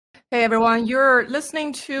Hey everyone, you're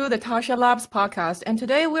listening to the Tasha Labs podcast, and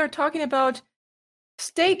today we're talking about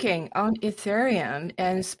staking on Ethereum,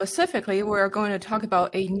 and specifically, we're going to talk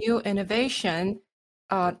about a new innovation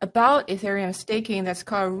about Ethereum staking that's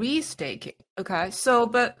called restaking. Okay,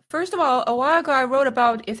 but first of all, a while ago I wrote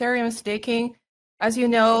about Ethereum staking, as you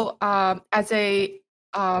know, as a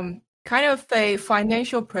kind of a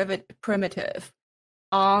financial primitive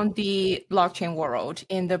on the blockchain world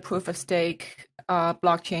in the proof of stake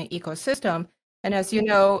blockchain ecosystem. And as you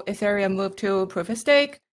know, Ethereum moved to proof of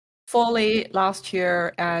stake fully last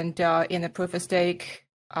year. And in the proof of stake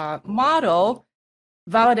model,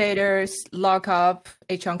 validators lock up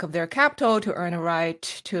a chunk of their capital to earn a right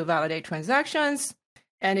to validate transactions.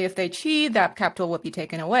 And if they cheat, that capital will be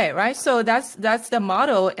taken away, right? So that's the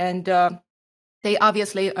model. And they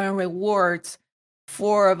obviously earn rewards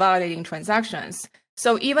for validating transactions.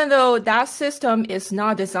 So even though that system is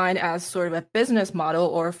not designed as sort of a business model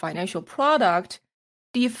or financial product,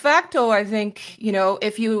 de facto, I think,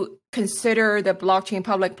 if you consider the blockchain,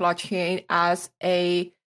 public blockchain as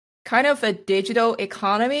a kind of a digital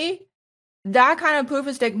economy, that kind of proof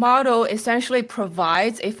of stake model essentially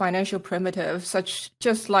provides a financial primitive,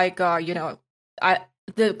 just like, the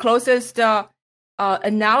closest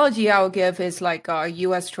analogy I would give is like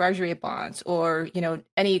US Treasury bonds or,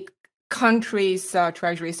 any country's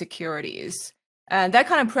treasury securities. And that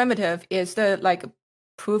kind of primitive is the like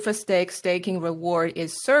proof of stake staking reward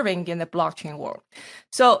is serving in the blockchain world.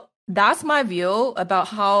 So that's my view about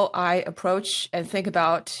how I approach and think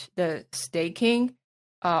about the staking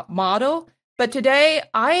model. But today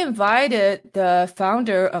I invited the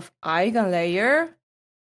founder of EigenLayer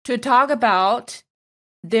to talk about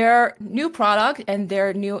their new product and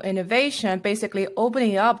their new innovation, basically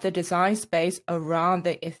opening up the design space around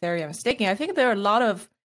the Ethereum staking. I think there are a lot of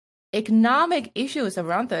economic issues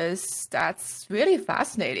around this that's really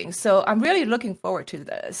fascinating. So I'm really looking forward to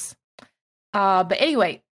this. But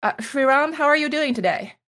anyway, Sreeram, how are you doing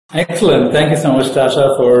today? Excellent. Thank you so much,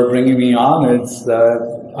 Tasha, for bringing me on.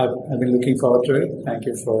 I've been looking forward to it. Thank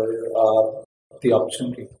you for the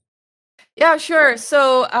opportunity. Yeah, sure.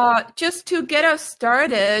 So just to get us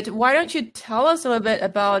started, why don't you tell us a little bit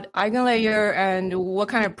about EigenLayer and what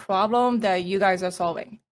kind of problem that you guys are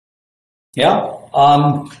solving? Yeah.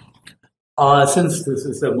 Since this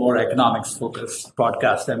is a more economics-focused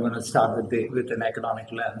podcast, I'm going to start with an economic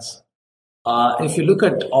lens. If you look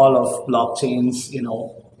at all of blockchains,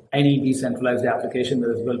 any decentralized application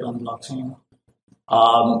that is built on blockchain,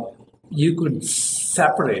 you could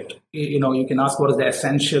separate, you can ask what is the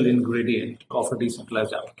essential ingredient of a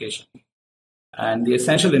decentralized application. And the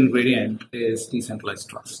essential ingredient is decentralized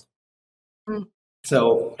trust.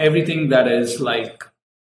 So everything that is like,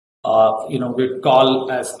 we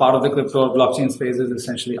call as part of the crypto blockchain space is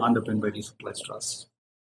essentially underpinned by decentralized trust.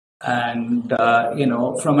 And,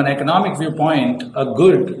 from an economic viewpoint, a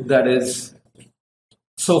good that is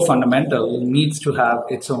so fundamental needs to have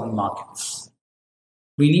its own markets.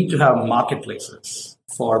 We need to have marketplaces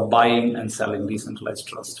for buying and selling decentralized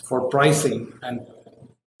trust, for pricing and,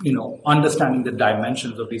 understanding the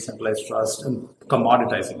dimensions of decentralized trust and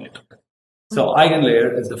commoditizing it. So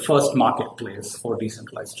EigenLayer is the first marketplace for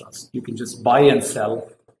decentralized trust. You can just buy and sell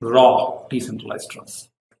raw decentralized trust.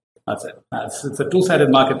 That's it. It's a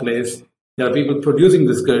two-sided marketplace. There are people producing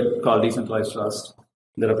this good called decentralized trust.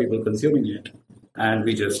 There are people consuming it, and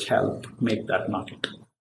we just help make that market.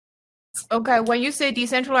 Okay, when you say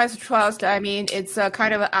decentralized trust, I mean, it's a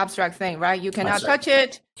kind of an abstract thing, right? You cannot touch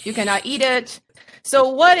it, you cannot eat it. So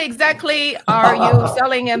what exactly are you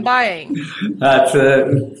selling and buying? That's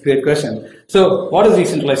a great question. So what is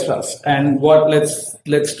decentralized trust? And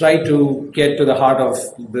let's try to get to the heart of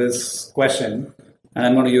this question. And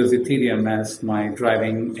I'm going to use Ethereum as my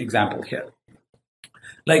driving example here.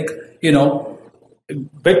 Like,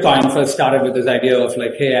 Bitcoin first started with this idea of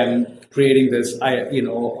like, hey, I'm creating this,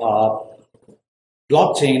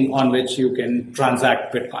 blockchain on which you can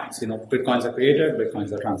transact Bitcoins. Bitcoins are created, Bitcoins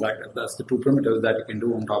are transacted. That's the two primitives that you can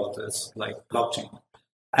do on top of this, like blockchain.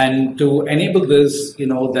 And to enable this,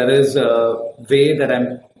 there is a way that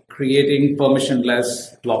I'm creating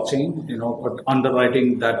permissionless blockchain, but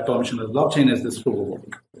underwriting that permissionless blockchain is this proof of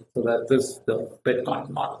work. So that is the Bitcoin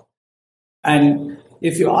model. And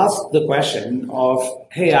if you ask the question of,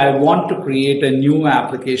 hey, I want to create a new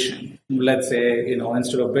application, let's say,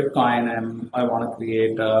 instead of Bitcoin, I want to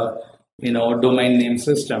create a, domain name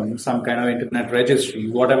system, some kind of internet registry,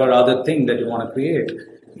 whatever other thing that you want to create,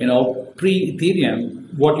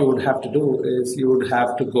 pre-Ethereum, what you would have to do is you would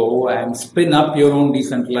have to go and spin up your own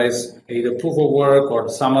decentralized either proof of work or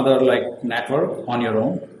some other like network on your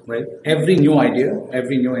own, right? Every new idea,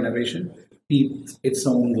 every new innovation, its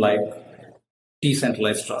own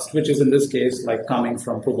decentralized trust, which is in this case coming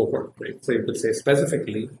from proof of work, right? So you could say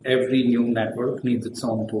specifically every new network needs its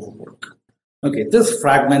own proof of work. Okay, this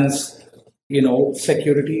fragments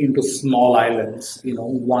security into small islands,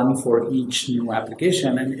 one for each new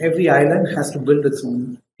application, and every island has to build its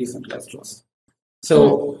own decentralized trust.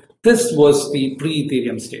 So this was the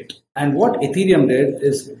pre-Ethereum state. And what Ethereum did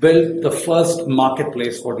is build the first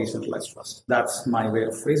marketplace for decentralized trust. That's my way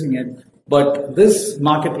of phrasing it. But this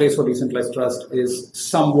marketplace for decentralized trust is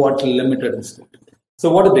somewhat limited in scope.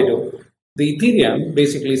 So what did they do? The Ethereum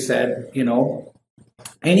basically said,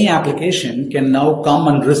 any application can now come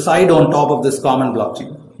and reside on top of this common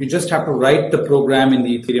blockchain. You just have to write the program in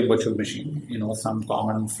the Ethereum virtual machine, some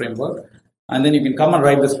common framework. And then you can come and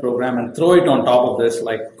write this program and throw it on top of this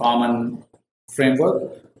common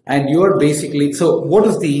framework. And you're basically, so what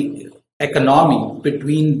is the economy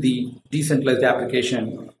between the decentralized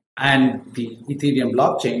application and the Ethereum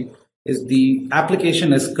blockchain is the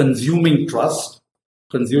application is consuming trust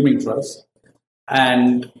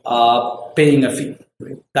and paying a fee.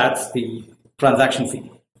 Right? That's the transaction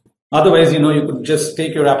fee. Otherwise, you could just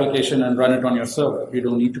take your application and run it on your server. You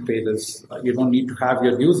don't need to pay this. You don't need to have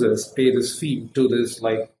your users pay this fee to this,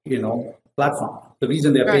 platform. The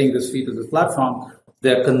reason they're paying this fee to this platform,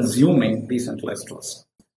 they're consuming decentralized trust.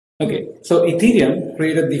 Okay, so Ethereum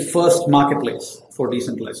created the first marketplace for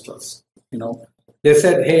decentralized trust. They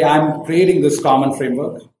said, hey, I'm creating this common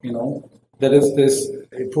framework. There is this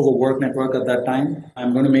proof of work network at that time.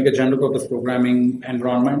 I'm going to make a general purpose programming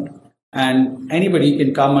environment. And anybody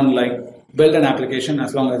can come and build an application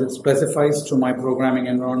as long as it specifies to my programming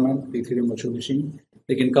environment, the Ethereum virtual machine.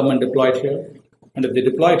 They can come and deploy it here. And if they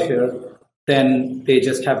deploy it here, then they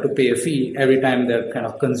just have to pay a fee every time they're kind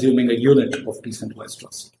of consuming a unit of decentralized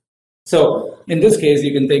trust. So in this case,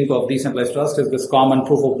 you can think of decentralized trust as this common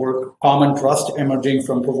proof of work, common trust emerging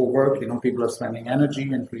from proof of work. People are spending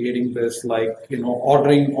energy and creating this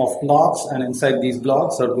ordering of blocks, and inside these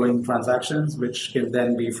blocks are going transactions, which can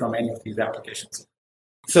then be from any of these applications.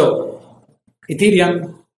 So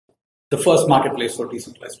Ethereum, the first marketplace for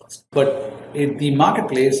decentralized trust, but the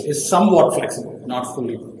marketplace is somewhat flexible, not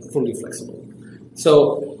fully flexible.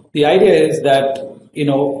 So the idea is that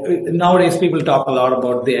nowadays people talk a lot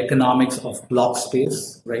about the economics of block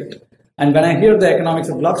space, right? And when I hear the economics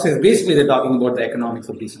of block space, basically they're talking about the economics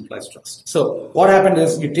of decentralized trust. So what happened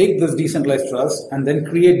is you take this decentralized trust and then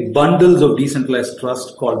create bundles of decentralized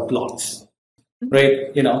trust called blocks,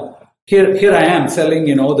 right? Here I am selling,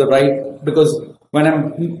 the right, because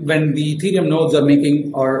when the Ethereum nodes are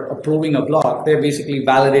making or approving a block, they're basically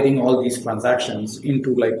validating all these transactions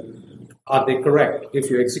into are they correct? If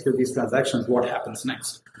you execute these transactions, what happens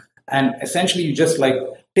next? And essentially, you just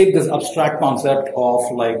take this abstract concept of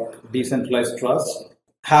decentralized trust,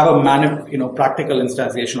 have a practical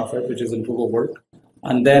instantiation of it, which is in proof of work,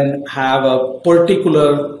 and then have a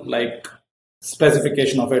particular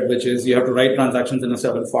specification of it, which is you have to write transactions in a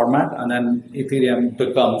certain format, and then Ethereum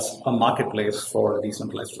becomes a marketplace for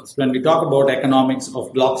decentralized trust. When we talk about economics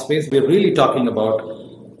of block space, we're really talking about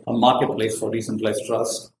a marketplace for decentralized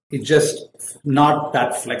trust. It's just not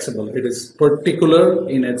that flexible. It is particular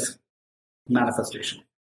in its manifestation.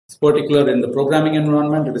 It's particular in the programming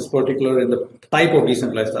environment. It is particular in the type of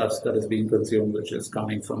decentralized trust that is being consumed, which is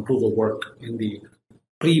coming from proof of work in the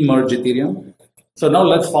pre-merge Ethereum. So now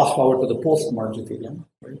let's fast forward to the post-merge Ethereum.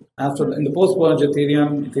 Right? In the post-merge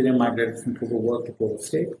Ethereum migrated from proof of work to proof of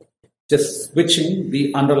stake, just switching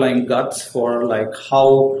the underlying guts for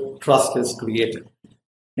how trust is created.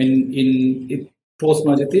 In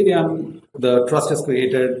post-merge Ethereum, the trust is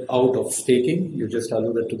created out of staking. You just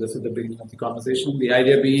alluded to this at the beginning of the conversation. The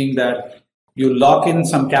idea being that you lock in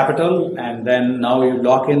some capital, and then now you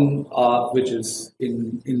lock in, which is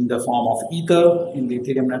in the form of Ether in the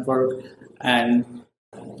Ethereum network, and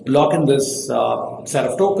lock in this set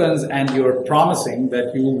of tokens, and you're promising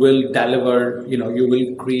that you will deliver, you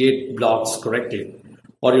will create blocks correctly,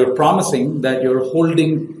 or you're promising that you're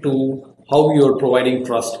holding to how you're providing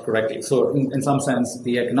trust correctly. So in some sense,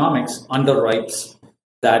 the economics underwrites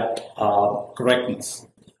that correctness.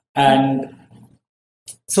 And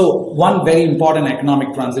so one very important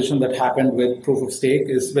economic transition that happened with proof of stake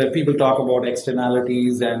is where people talk about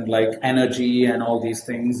externalities and energy and all these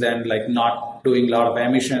things, and not doing a lot of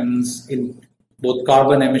emissions in both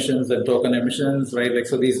carbon emissions and token emissions, right?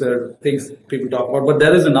 So these are things people talk about. But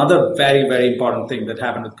there is another very, very important thing that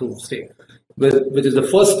happened with proof of stake, which is the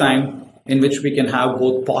first time in which we can have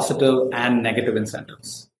both positive and negative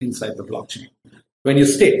incentives inside the blockchain. When you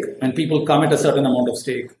stake and people commit a certain amount of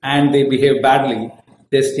stake and they behave badly,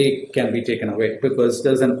 their stake can be taken away because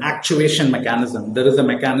there's an actuation mechanism. There is a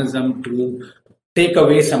mechanism to take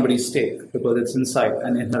away somebody's stake because it's inside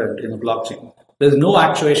and inherent in a blockchain. There's no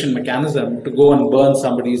actuation mechanism to go and burn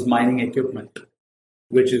somebody's mining equipment,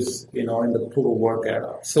 which is, in the proof of work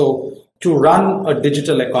era. So to run a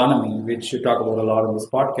digital economy, which you talk about a lot in this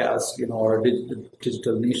podcast, or a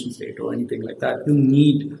digital nation state or anything like that, you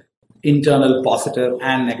need internal positive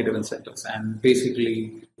and negative incentives. And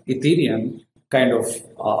basically, Ethereum kind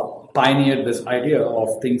of pioneered this idea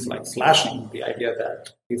of things like slashing, the idea that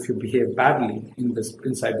if you behave badly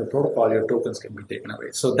inside the protocol, your tokens can be taken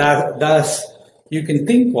away. So that's you can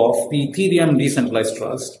think of the Ethereum decentralized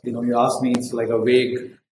trust. You asked me, it's like a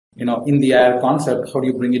vague, in the air concept. How do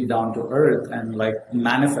you bring it down to earth and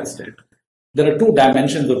manifest it? There are two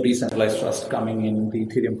dimensions of decentralized trust coming in the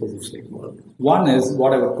Ethereum proof of stake world. One is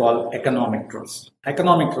what I would call economic trust.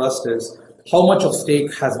 Economic trust is how much of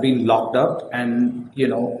stake has been locked up, and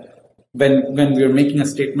when we're making a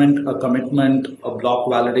statement, a commitment, a block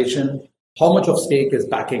validation, how much of stake is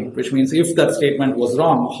backing, which means if that statement was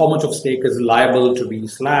wrong, how much of stake is liable to be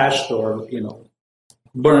slashed or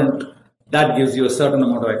burnt. That gives you a certain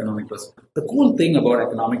amount of economic trust. The cool thing about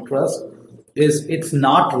economic trust is it's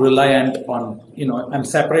not reliant on, I'm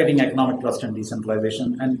separating economic trust and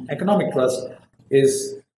decentralization, and economic trust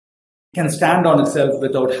can stand on itself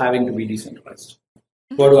without having to be decentralized.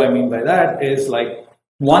 What do I mean by that is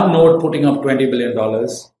one node putting up $20 billion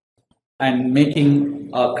and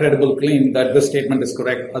making a credible claim that this statement is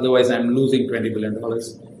correct, otherwise I'm losing $20 billion,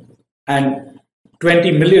 and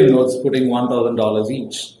 20 million nodes putting $1,000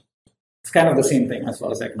 each. It's kind of the same thing as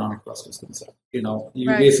far as economic trust is concerned. You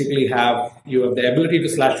right. Basically have the ability to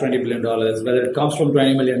slash $20 billion, whether it comes from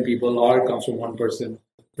 20 million people or it comes from one person.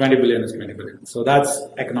 20 billion is 20 billion. So that's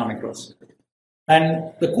economic trust.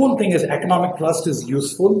 And the cool thing is economic trust is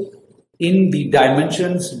useful in the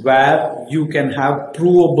dimensions where you can have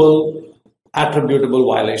provable, attributable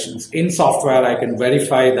violations. In software, I can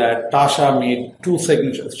verify that Tasha made 2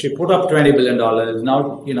 signatures. She put up $20 billion.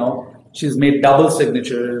 Now, she's made double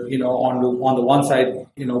signature, on the one side,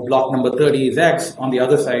 block number 30 is X. On the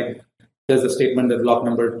other side, there's a statement that block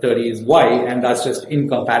number 30 is Y, and that's just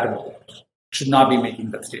incompatible. Should not be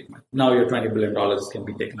making that statement. Now your $20 billion can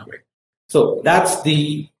be taken away. So that's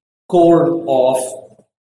the core of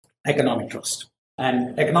economic trust.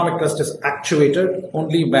 And economic trust is actuated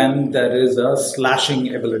only when there is a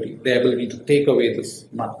slashing ability, the ability to take away this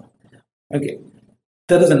money. Okay.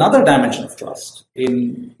 There is another dimension of trust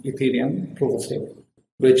in Ethereum proof of stake,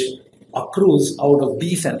 which accrues out of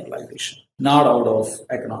decentralization, not out of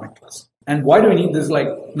economic trust. And why do we need this?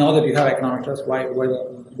 Now that you have economic trust, why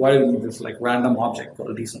do we need this random object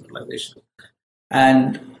called decentralization?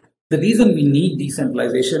 And the reason we need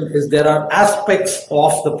decentralization is there are aspects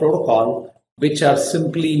of the protocol which are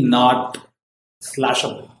simply not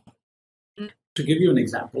slashable. To give you an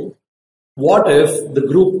example, what if the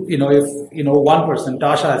group, if one person,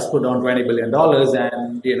 Tasha, has put on $20 billion,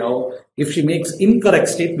 and if she makes incorrect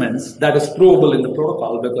statements, that is provable in the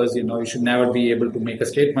protocol, because you should never be able to make a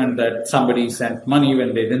statement that somebody sent money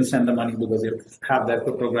when they didn't send the money, because you have that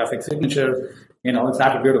cryptographic signature. It's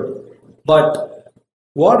attributable. But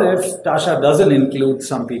what if Tasha doesn't include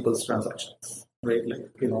some people's transactions, right?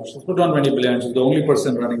 She's put on 20 billion. She's the only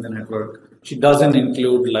person running the network. She doesn't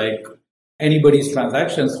include anybody's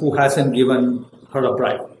transactions who hasn't given her a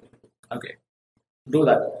bribe. Okay, do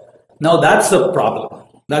that. Now that's a problem.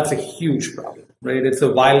 That's a huge problem, right? It's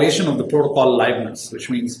a violation of the protocol liveness, which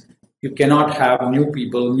means you cannot have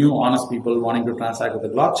new honest people wanting to transact with the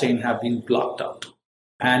blockchain have been blocked out.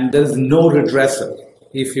 And there's no redressal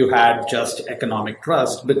if you had just economic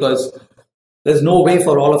trust, because there's no way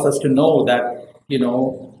for all of us to know that,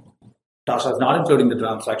 Tasha is not including the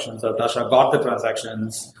transactions, or Tasha got the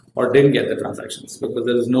transactions or didn't get the transactions, because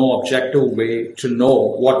there is no objective way to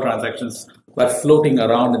know what transactions were floating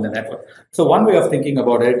around in the network. So one way of thinking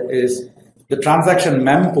about it is the transaction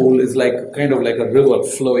mempool is kind of like a river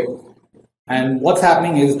flowing. And what's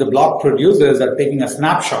happening is the block producers are taking a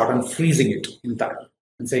snapshot and freezing it in time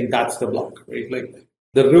and saying that's the block, right?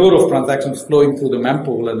 The river of transactions flowing through the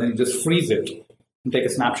mempool, and then just freeze it and take a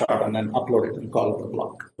snapshot and then upload it and call it a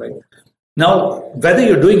block, right? Now, whether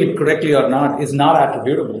you're doing it correctly or not is not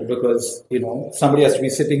attributable, because, somebody has to be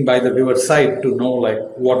sitting by the river side to know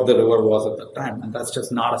what the river was at that time. And that's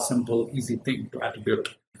just not a simple, easy thing to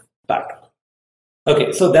attribute back.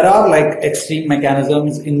 Okay, so there are extreme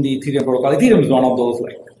mechanisms in the Ethereum protocol. Ethereum is one of those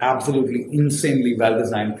absolutely insanely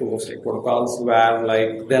well-designed proof of stake protocols where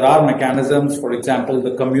there are mechanisms. For example,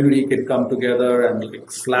 the community can come together and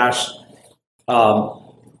slash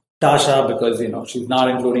Tasha, because she's not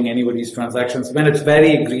including anybody's transactions. When it's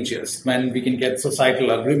very egregious, when we can get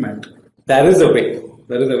societal agreement, there is a way.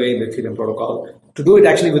 There is a way in the Ethereum protocol to do it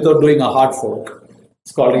actually without doing a hard fork.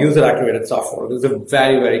 It's called user-activated soft fork. It's a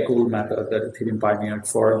very, very cool method that Ethereum pioneered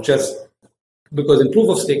for just because in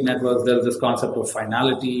proof-of-stake networks, there's this concept of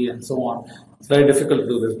finality and so on. It's very difficult to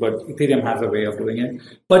do this, but Ethereum has a way of doing it.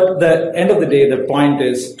 But the end of the day, the point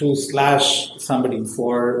is to slash somebody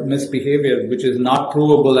for misbehavior, which is not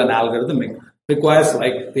provable and algorithmic, requires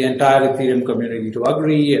like the entire Ethereum community to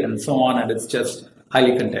agree and so on, and it's just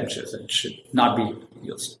highly contentious and should not be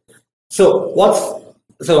used. So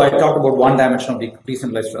I talked about one dimension of the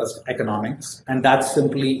decentralized trust, economics, and that's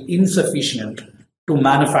simply insufficient to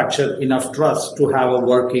manufacture enough trust to have a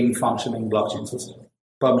working, functioning blockchain system,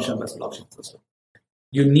 permissionless blockchain system.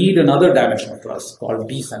 You need another dimension of trust called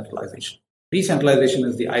decentralization. Decentralization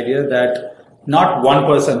is the idea that not one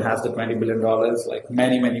person has the $20 billion, like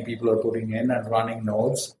many people are putting in and running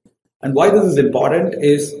nodes. And why this is important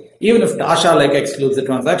is even if Tasha excludes the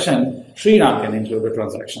transaction, Sreeram can include a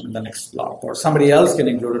transaction in the next block, or somebody else can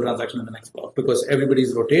include a transaction in the next block, because everybody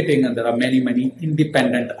is rotating and there are many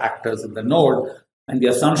independent actors in the node. And the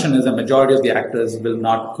assumption is a majority of the actors will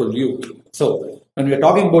not collude. So when we are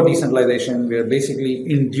talking about decentralization, we are basically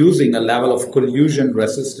inducing a level of collusion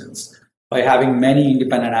resistance by having many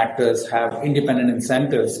independent actors have independent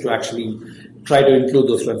incentives to actually try to include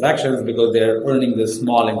those transactions because they're earning this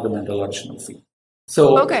small incremental additional fee.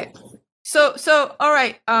 So okay, so all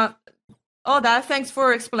right, all that. Thanks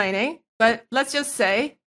for explaining. But let's just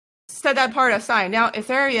set that part aside. Now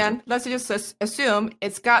Ethereum, let's just assume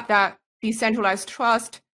it's got that decentralized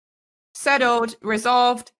trust settled,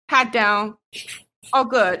 resolved, pat down, all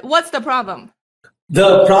good. What's the problem?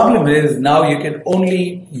 The problem is now you can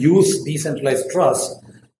only use decentralized trust.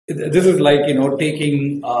 This is like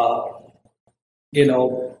taking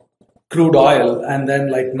crude oil and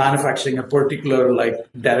then manufacturing a particular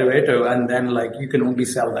derivative, and then you can only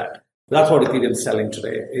sell that. That's what Ethereum is selling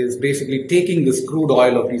today, is basically taking this crude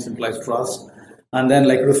oil of decentralized trust and then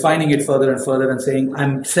refining it further and further and saying,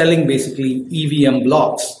 I'm selling basically EVM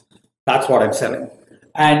blocks. That's what I'm selling.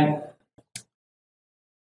 And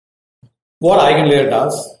what EigenLayer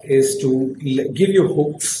does is to give you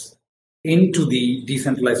hooks into the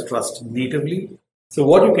decentralized trust natively. So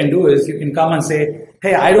what you can do is you can come and say,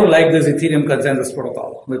 hey, I don't like this Ethereum consensus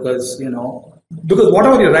protocol because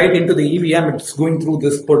whatever you write into the EVM, it's going through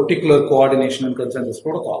this particular coordination and consensus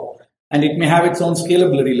protocol. And it may have its own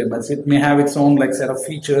scalability limits. It may have its own set of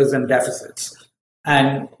features and deficits.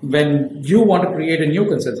 And when you want to create a new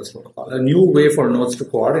consensus protocol, a new way for nodes to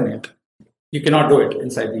coordinate, you cannot do it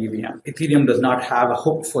inside the EVM. Ethereum does not have a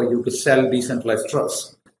hook for you to sell decentralized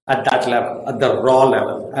trust at that level, at the raw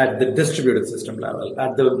level, at the distributed system level,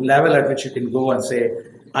 at the level at which you can go and say,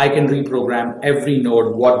 I can reprogram every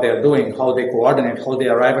node, what they're doing, how they coordinate, how they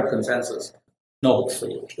arrive at consensus. No hooks for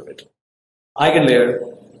you to do it.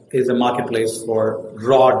 EigenLayer is a marketplace for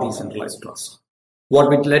raw decentralized trust. What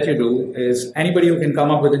we let you do is anybody who can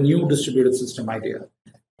come up with a new distributed system idea,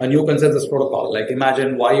 a new consensus protocol,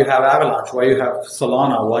 imagine why you have Avalanche, why you have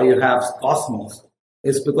Solana, why you have Cosmos,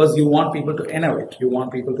 is because you want people to innovate. You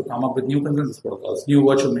want people to come up with new consensus protocols, new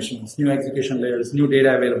virtual machines, new execution layers, new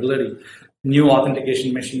data availability, new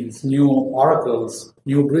authentication machines, new oracles,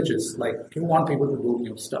 new bridges. You want people to do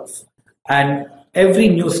new stuff. And every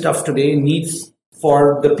new stuff today needs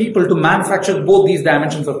for the people to manufacture both these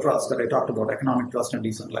dimensions of trust that I talked about, economic trust and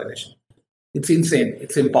decentralization. It's insane.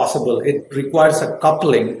 It's impossible. It requires a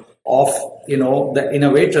coupling of the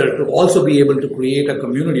innovator to also be able to create a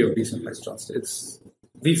community of decentralized trust.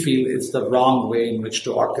 We feel it's the wrong way in which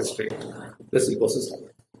to orchestrate this ecosystem.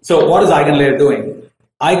 So what is EigenLayer doing?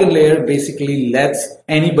 EigenLayer basically lets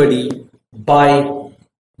anybody buy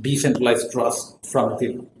decentralized trust from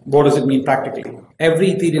Ethereum. What does it mean practically?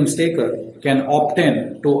 Every Ethereum staker can opt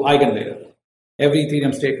in to EigenLayer. Every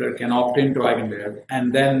Ethereum staker can opt in to EigenLayer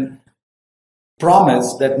and then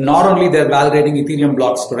promise that not only they're validating Ethereum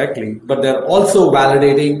blocks correctly, but they're also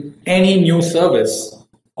validating any new service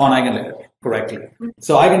on EigenLayer correctly.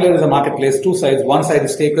 So EigenLayer is a marketplace, two sides. One side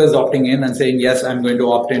is stakers opting in and saying, yes, I'm going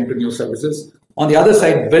to opt into new services. On the other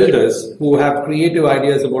side, builders who have creative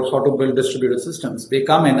ideas about how to build distributed systems. They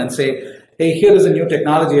come in and say, hey, here is a new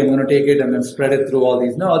technology. I'm going to take it and then spread it through all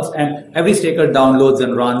these nodes. And every staker downloads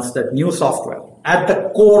and runs that new software at the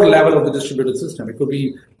core level of the distributed system. It could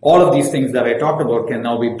be all of these things that I talked about can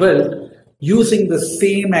now be built using the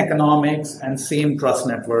same economics and same trust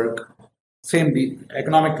network, same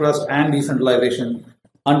economic trust and decentralization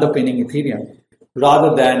underpinning Ethereum,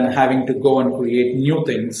 rather than having to go and create new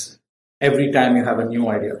things every time you have a new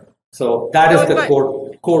idea. So that is the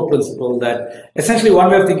core. core principle that essentially one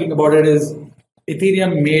way of thinking about it is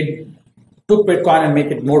Ethereum took Bitcoin and make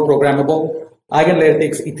it more programmable. EigenLayer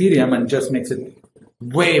takes Ethereum and just makes it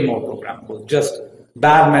way more programmable. Just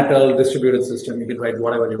bare metal distributed system. You can write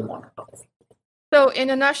whatever you want. So in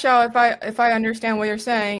a nutshell, if I understand what you're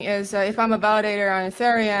saying is if I'm a validator on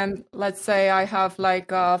Ethereum, let's say I have like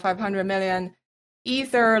 500 million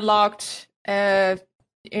Ether locked in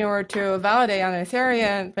order to validate on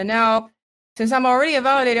Ethereum, but now since I'm already a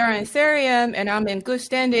validator on Ethereum and I'm in good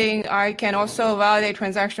standing, I can also validate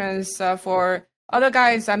transactions for other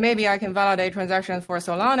guys. Maybe I can validate transactions for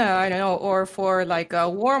Solana, I don't know, or for like a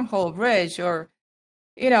wormhole bridge or,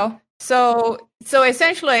 So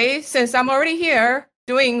essentially, since I'm already here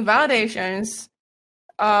doing validations,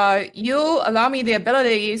 you allow me the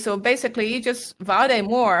ability. So basically, just validate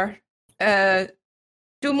more,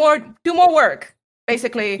 do more work,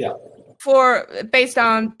 basically, yeah. based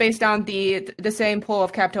on the same pool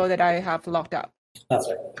of capital that I have locked up. That's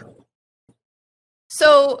right.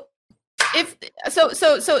 So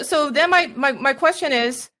then my question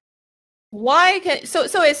is, why can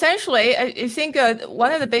so essentially I think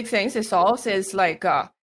one of the big things it solves is like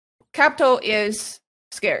capital is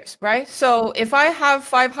scarce, right? So if I have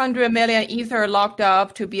 500 million Ether locked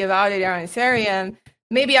up to be validated on Ethereum,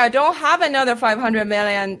 maybe I don't have another 500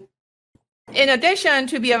 million in addition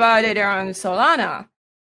to be validated on Solana.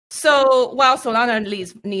 So while Solana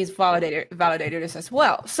needs validators as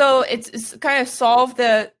well. So it's kind of solve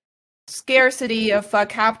the scarcity of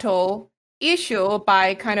capital issue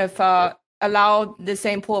by kind of allow the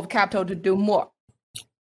same pool of capital to do more.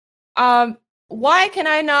 Why can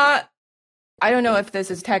I not? I don't know if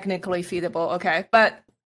this is technically feasible, okay, but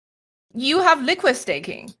you have liquid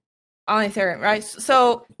staking on Ethereum, right?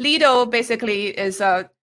 So Lido basically is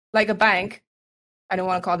like a bank. I don't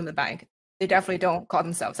want to call them a bank. They definitely don't call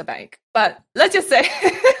themselves a bank. But let's just say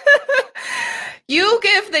you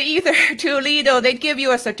give the Ether to Lido, they give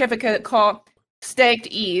you a certificate called staked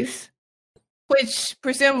ETH, which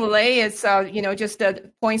presumably is, just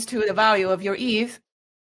points to the value of your ETH.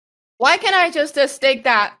 Why can't I just stake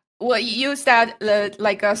that? Well, use that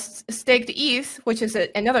like a staked ETH, which is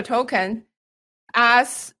another token,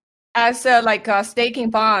 as like a staking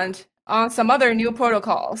bond on some other new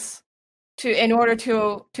protocols, in order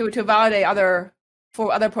to validate other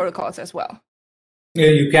protocols as well. Yeah,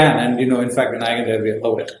 you can, and in fact, in EigenLayer we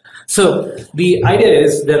allow it. So the idea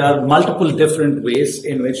is there are multiple different ways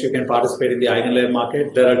in which you can participate in the EigenLayer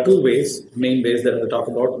market. There are two main ways that we'll talk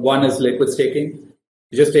about. One is liquid staking.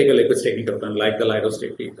 You just take a liquid staking token like the Lido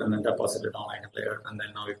stake ETH and then deposit it on EigenLayer, and then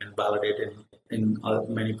now you can validate it in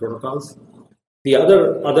many protocols. The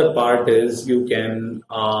other part is you can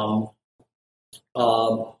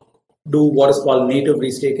do what is called native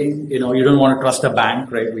restaking. You don't want to trust a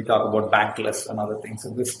bank, right? We talk about bankless and other things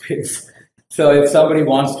in this space. So if somebody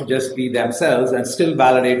wants to just be themselves and still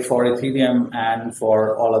validate for Ethereum and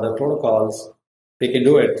for all other protocols, they can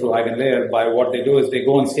do it through EigenLayer. By what they do is they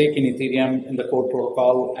go and stake in Ethereum in the core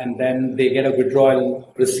protocol, and then they get a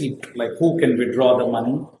withdrawal receipt, like who can withdraw the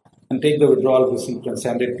money, and take the withdrawal receipt and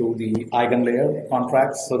send it to the EigenLayer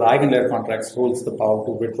contracts. So the EigenLayer contracts holds the power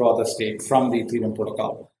to withdraw the stake from the Ethereum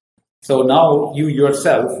protocol. So now you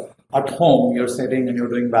yourself at home, you're sitting and you're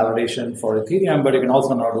doing validation for Ethereum, but you can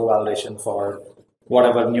also now do validation for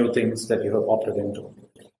whatever new things that you have opted into.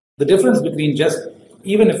 The difference between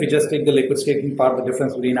even if we just take the liquid staking part, the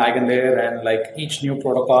difference between EigenLayer and like each new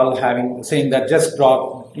protocol saying that just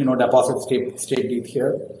drop, deposit state ETH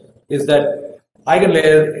here, is that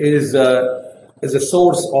EigenLayer is a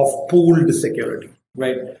source of pooled security,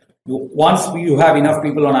 right? Once you have enough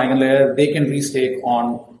people on EigenLayer, they can restake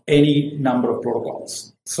on any number of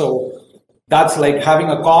protocols. So that's like having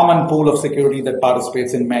a common pool of security that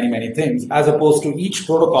participates in many, many things, as opposed to each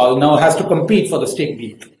protocol now has to compete for the staked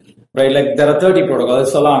ETH, right? Like there are 30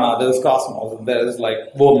 protocols, there's Solana, there's Cosmos, there's like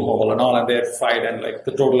Wormhole and all, and they have to fight, and like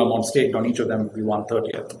the total amount staked on each of them would be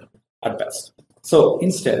 130th at best. So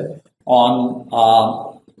instead, on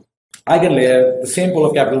EigenLayer, the same pool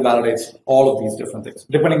of capital validates all of these different things,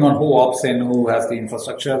 depending on who opts in, who has the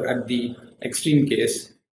infrastructure. At the extreme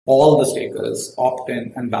case, all the stakers opt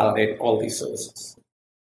in and validate all these services.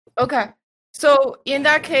 Okay. So in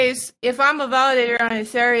that case, if I'm a validator on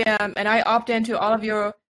Ethereum and I opt into all of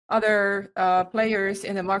your other players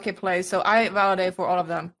in the marketplace, so I validate for all of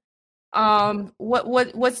them,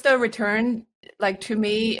 what's the return like to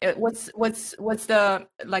me? What's the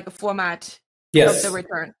like format of the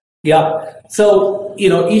return? Yeah. So,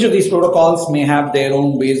 each of these protocols may have their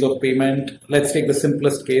own ways of payment. Let's take the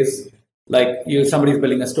simplest case. Like somebody's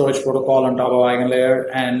building a storage protocol on top of EigenLayer,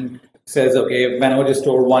 and says, okay, whenever you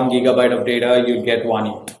store 1 GB of data, you get 1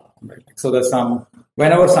 ETH. Right? So there's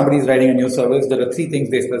whenever somebody is writing a new service, there are three things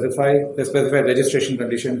they specify. They specify registration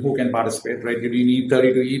condition, who can participate, right? You need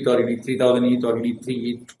 32 ETH, or you need 3,000 ETH, or you need 3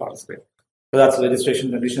 ETH to participate. So that's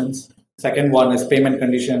registration conditions. Second one is payment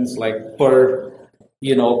conditions, like per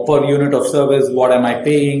unit of service, what am I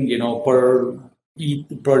paying? Per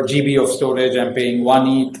GB of storage, I'm paying 1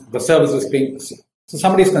 ETH. The service is paying. So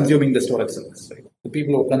somebody is consuming the storage service, right? The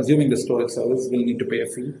people who are consuming the storage service will need to pay a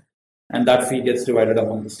fee, and that fee gets divided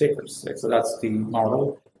among the stakers, right? So that's the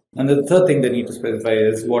model. And the third thing they need to specify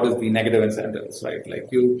is what is the negative incentives, right? Like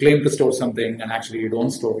you claim to store something and actually you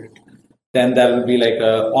don't store it. Then there will be like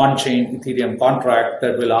a on-chain Ethereum contract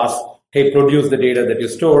that will ask, hey, produce the data that you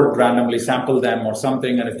stored, randomly sample them or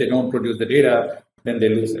something. And if they don't produce the data, then they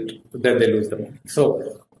lose it. Then they lose the money.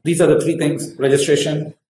 So these are the three things: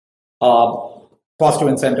 registration, positive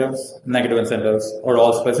incentives, negative incentives are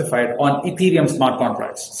all specified on Ethereum smart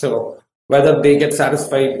contracts. So whether they get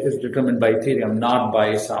satisfied is determined by Ethereum, not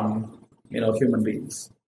by some human beings.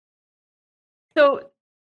 So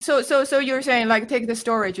you're saying, like, take the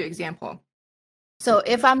storage example. So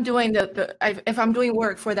if I'm doing if I'm doing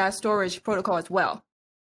work for that storage protocol as well,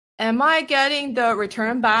 am I getting the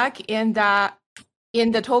return back in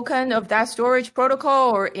the token of that storage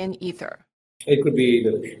protocol or in Ether? It could be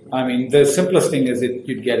either. I mean, the simplest thing is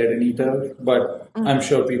you'd get it in Ether, but I'm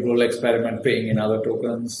sure people will experiment paying in other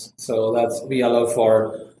tokens. So we allow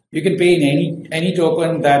for, you can pay in any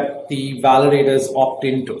token that the validators opt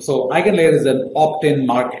into. So EigenLayer is an opt-in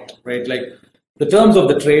market, right? Like the terms of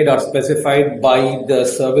the trade are specified by the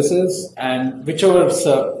services, and whichever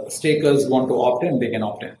stakers want to opt in, they can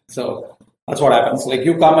opt in. So that's what happens. Like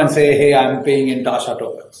you come and say, hey, I'm paying in Tasha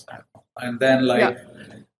tokens. And then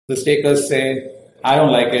the stakers say, I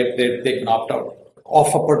don't like it, they can opt out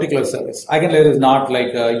of a particular service. EigenLayer is not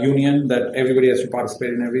like a union that everybody has to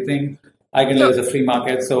participate in everything. EigenLayer is a free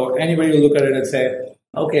market. So anybody will look at it and say,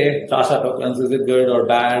 okay, Tasha tokens, is it good or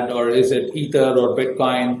bad? Or is it Ether or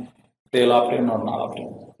Bitcoin? They'll opt in or not opt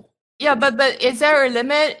in. Yeah, but is there a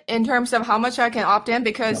limit in terms of how much I can opt in?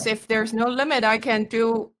 Because if there's no limit, I can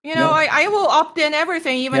do, I will opt in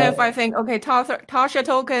everything, even if I think, okay, Tasha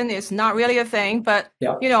token is not really a thing, but,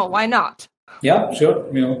 why not? Yeah,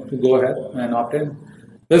 sure. To go ahead and opt in.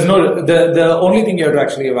 There's the only thing you have to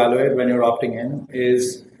actually evaluate when you're opting in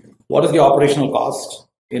is what is the operational cost,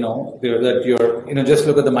 that you're, just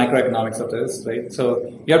look at the microeconomics of this, right? So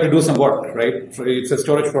you have to do some work, right? It's a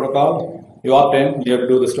storage protocol. You opt in, you have to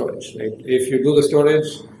do the storage, right? If you do the storage,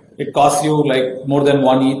 it costs you like more than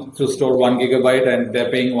 1 ETH to store 1 GB, and they're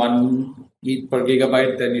paying 1 ETH per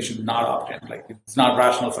gigabyte, then you should not opt in. Like it's not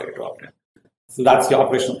rational for you to opt in. So that's the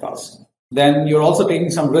operational cost. Then you're also taking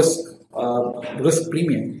some risk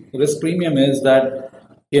premium. The risk premium is that,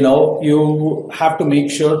 you have to make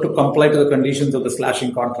sure to comply to the conditions of the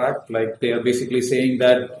slashing contract. Like they are basically saying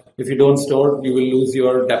that if you don't store, you will lose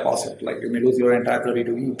your deposit. Like you may lose your entire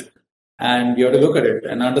 32 ETH. And you have to look at it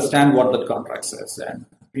and understand what the contract says. And,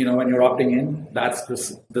 when you're opting in, that's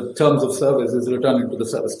the terms of service is returned into the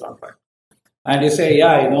service contract. And you say,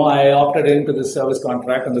 I opted into this service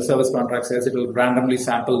contract, and the service contract says it will randomly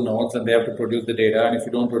sample nodes and they have to produce the data. And if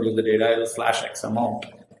you don't produce the data, it'll slash X amount.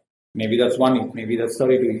 Maybe that's 1 ETH, maybe that's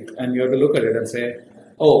 32 ETH. And you have to look at it and say,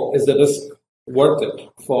 oh, is the risk worth it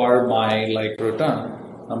for my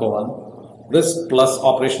return? Number one, risk plus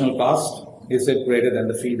operational cost. Is it greater than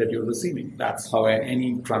the fee that you're receiving? That's how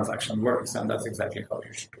any transaction works, and that's exactly how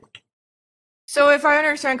you should do it. So if I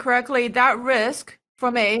understand correctly, that risk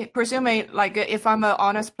for me, presuming if I'm an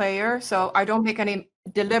honest player, so I don't make any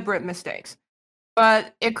deliberate mistakes,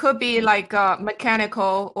 but it could be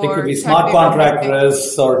mechanical or... It could be smart contract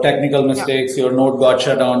risks or technical mistakes, your node got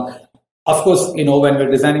shut down. Of course, when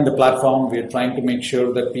we're designing the platform, we're trying to make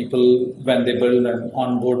sure that people, when they build and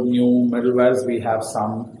onboard new middlewares, we have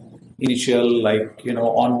some initial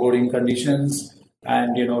onboarding conditions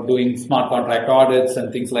and doing smart contract audits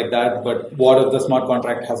and things like that. But what if the smart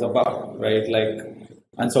contract has a bug, right?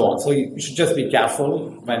 And so on. So you should just be careful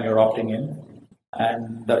when you're opting in.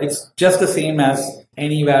 And it's just the same as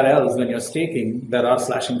anywhere else. When you're staking, there are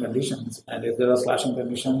slashing conditions, and if there are slashing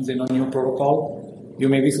conditions in a new protocol, you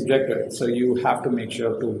may be subject to it. So you have to make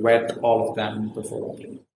sure to vet all of them before opting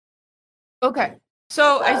in. Okay.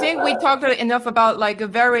 So I think we talked enough about a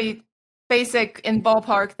very basic in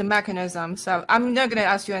ballpark the mechanism. So I'm not going to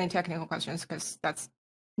ask you any technical questions because that's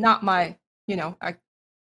not my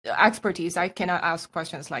expertise. I cannot ask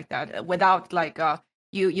questions like that without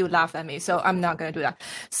you laugh at me. So I'm not going to do that.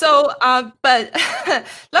 So but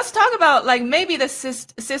let's talk about maybe the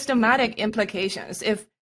systematic implications.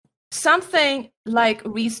 something like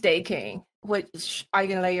restaking, which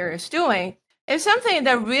EigenLayer is doing, is something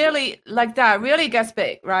that really gets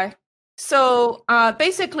big, right? So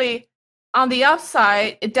basically, on the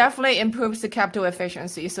upside, it definitely improves the capital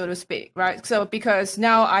efficiency, so to speak, right? So because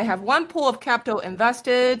now I have one pool of capital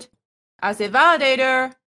invested as a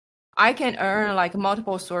validator, I can earn like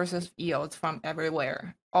multiple sources of yields from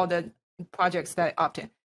everywhere, all the projects that I opt in.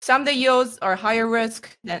 Some of the yields are higher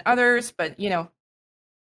risk than others, but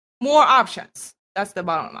more options. That's the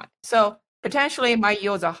bottom line. So potentially my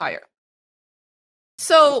yields are higher.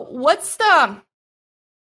 So what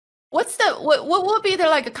would be the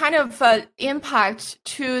like kind of impact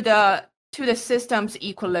to the system's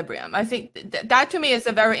equilibrium? I think that to me is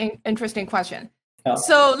a very interesting question. Yeah.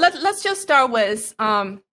 So let's just start with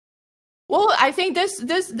well, I think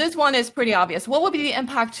this one is pretty obvious. What would be the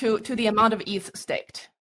impact to the amount of ETH staked?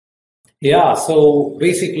 Yeah, so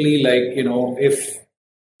basically, like, if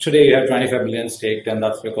today you have 25 billion staked, and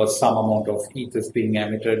that's because some amount of ETH is being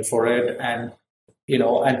emitted for it, and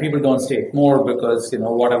and people don't stake more because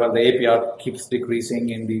whatever the APR keeps decreasing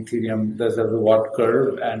in the Ethereum, there's a reward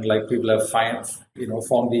curve, and like people have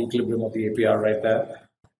formed the equilibrium of the APR right there.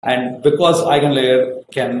 And because EigenLayer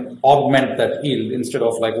can augment that yield instead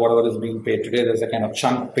of like whatever is being paid today, there's a kind of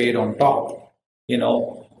chunk paid on top.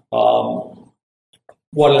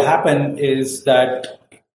 What will happen is that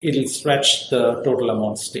it'll stretch the total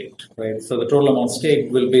amount staked, right? So the total amount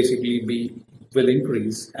staked will basically will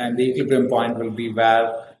increase, and the equilibrium point will be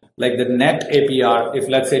where like the net APR, if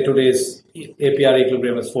let's say today's APR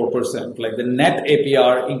equilibrium is 4%, like the net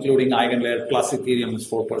APR including EigenLayer plus Ethereum is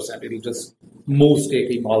 4%. It'll just move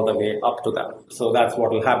staking all the way up to that. So that's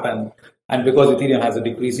what will happen. And because Ethereum has a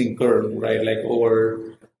decreasing curve, right, like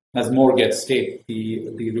as more gets staked,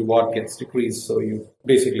 the reward gets decreased. So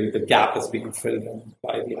basically the gap is being filled in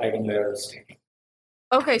by the EigenLayer staking.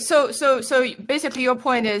 Okay, so basically your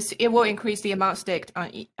point is it will increase the amount staked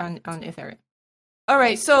on Ethereum. All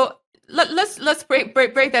right, so let's break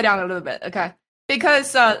that down a little bit, okay?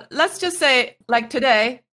 Because let's just say like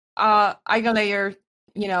today, EigenLayer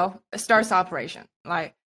starts operation.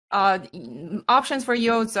 Like options for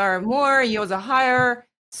yields are more, yields are higher,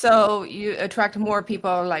 so you attract more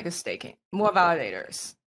people like staking, more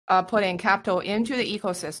validators, putting capital into the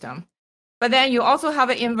ecosystem. But then you also have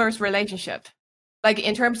an inverse relationship. Like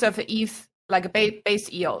in terms of ETH, like a base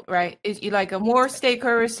yield, right? It's like more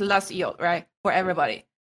stakers, less yield, right? For everybody.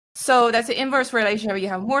 So that's the inverse relationship. You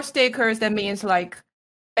have more stakers, that means like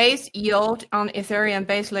base yield on Ethereum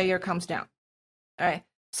base layer comes down. All right.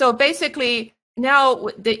 So basically now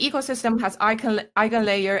the ecosystem has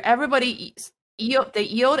EigenLayer. Everybody the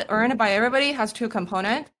yield earned by everybody has two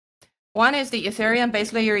components. One is the Ethereum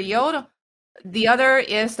base layer yield. The other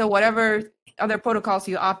is the whatever other protocols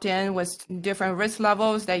you opt in with different risk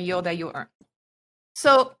levels, that yield that you earn.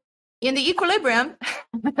 So in the equilibrium,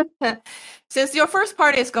 since your first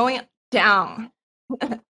part is going down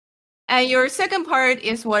and your second part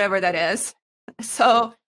is whatever that is,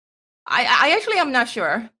 so I actually am not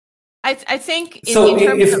sure. I think so.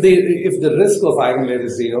 If the risk of EigenLayer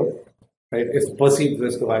is zero, right? If the perceived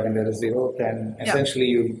risk of EigenLayer is zero, then essentially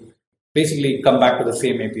you basically come back to the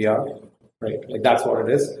same APR, right? Like that's what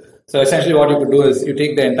it is. So essentially what you could do is you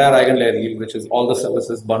take the entire EigenLayer yield, which is all the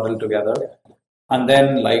services bundled together, and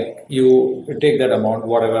then like you take that amount,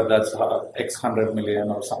 whatever that's X 100 million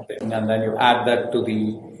or something, and then you add that to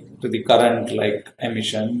the current like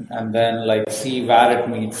emission, and then like see where it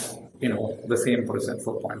meets, the same percent,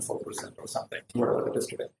 4.4% or something, whatever it is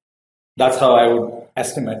today. That's how I would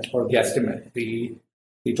estimate or guesstimate the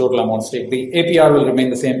total amount staked. The APR will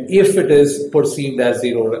remain the same if it is perceived as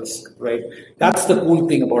zero risk, right? That's the cool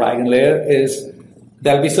thing about EigenLayer is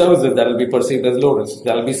there'll be services that will be perceived as low risk.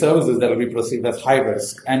 There'll be services that will be perceived as high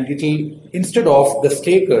risk. And it'll, instead of the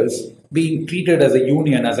stakers being treated as a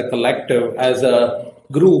union, as a collective, as a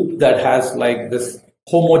group that has like this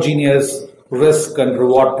homogeneous risk and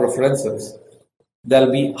reward preferences,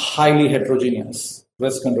 there'll be highly heterogeneous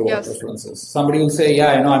risk and reward preferences. Somebody will say,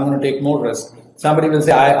 yeah, I'm going to take more risk. Somebody will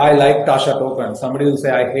say, I like Tasha token. Somebody will say,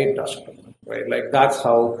 I hate Tasha token, right? Like that's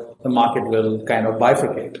how the market will kind of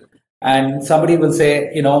bifurcate. And somebody will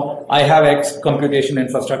say, I have X computation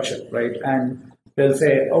infrastructure, right? And they'll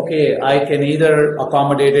say, okay, I can either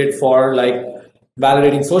accommodate it for like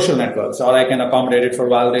validating social networks, or I can accommodate it for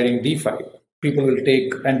validating DeFi. People will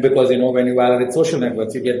take, and because, when you validate social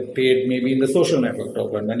networks, you get paid maybe in the social network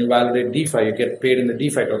token. When you validate DeFi, you get paid in the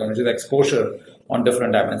DeFi token, which is exposure on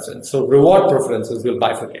different dimensions. So reward preferences will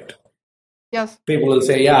bifurcate. Yes. People will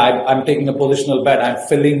say, yeah, I'm taking a positional bet. I'm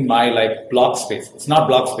filling my like block space. It's not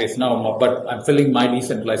block space now, but I'm filling my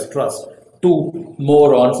decentralized trust 2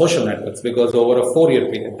 more on social networks, because over a 4-year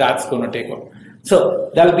period, that's going to take over.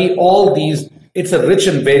 So there'll be all these. It's a rich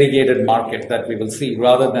and variegated market that we will see,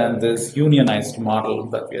 rather than this unionized model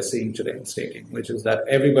that we are seeing today in staking, which is that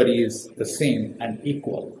everybody is the same and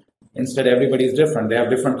equal. Instead, everybody is different. They have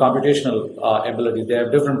different computational abilities. They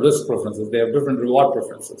have different risk preferences. They have different reward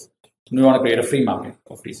preferences. And we want to create a free market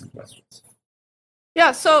of decent questions.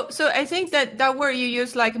 Yeah, so I think that word you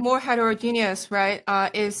use, like more heterogeneous, right,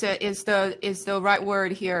 is the right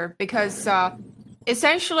word here, because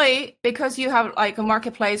essentially, because you have like a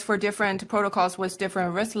marketplace for different protocols with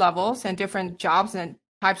different risk levels and different jobs and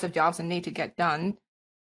types of jobs that need to get done,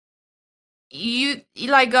 you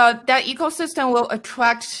like that ecosystem will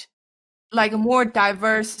attract like a more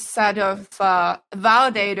diverse set of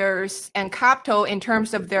validators and capital in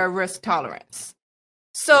terms of their risk tolerance.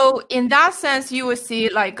 So in that sense, you would see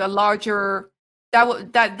like a larger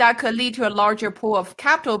that could lead to a larger pool of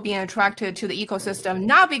capital being attracted to the ecosystem,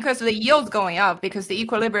 not because the yield's going up, because the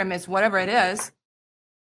equilibrium is whatever it is,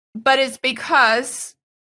 but it's because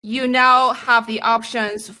you now have the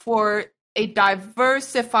options for a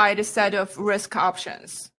diversified set of risk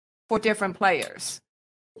options for different players.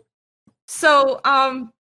 So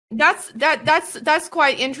that's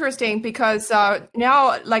quite interesting, because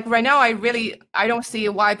now, like right now, I don't see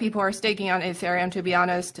why people are staking on Ethereum, to be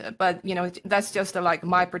honest. But that's just like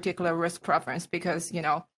my particular risk preference, because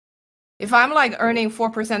if I'm like earning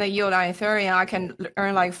 4% of yield on Ethereum, I can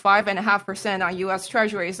earn like 5.5% on U.S.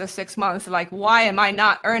 Treasuries in 6 months. Like, why am I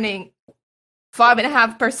not earning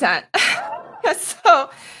 5.5%? So,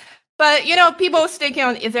 but people staking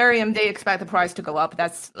on Ethereum, they expect the price to go up.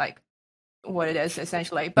 That's like what it is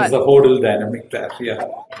essentially. But there's a hodl dynamic there, yeah.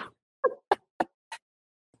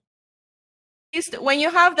 When you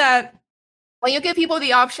have that, when you give people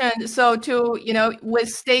the option, so to with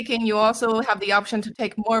staking, you also have the option to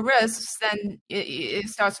take more risks, then it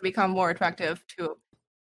starts to become more attractive to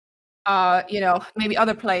maybe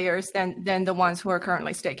other players than the ones who are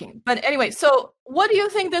currently staking. But anyway, so what do you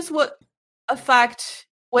think this would affect?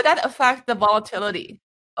 Would that affect the volatility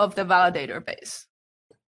of the validator base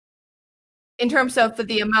in terms of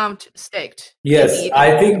the amount staked? Yes,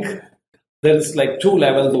 I think there's like 2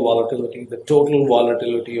 levels of volatility. The total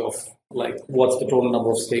volatility of like what's the total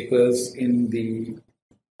number of stakers in the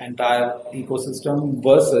entire ecosystem,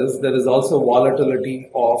 versus there is also volatility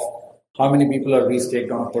of how many people are restaked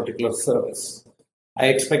on a particular service. I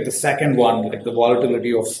expect the second one, like the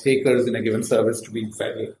volatility of stakers in a given service, to be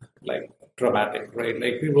very like dramatic, right?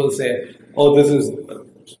 Like people will say, this is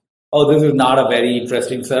not a very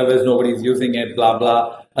interesting service, nobody's using it, blah,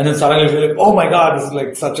 blah. And then suddenly you're like, oh my God, this is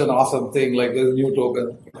like such an awesome thing, like there's a new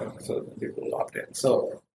token. So people opt in.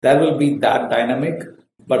 So there will be that dynamic.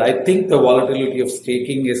 But I think the volatility of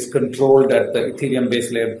staking is controlled at the Ethereum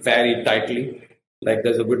base layer very tightly. Like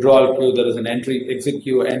there's a withdrawal queue, there is an exit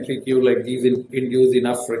queue, entry queue, like these induce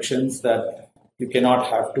enough frictions that you cannot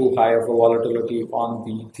have too high of a volatility on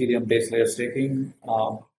the Ethereum base layer staking.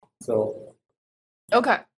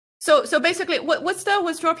 Okay. So basically, what's the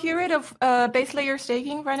withdrawal period of base layer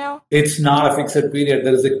staking right now? It's not a fixed period.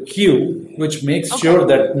 There is a queue which makes sure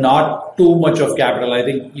that not too much of capital. I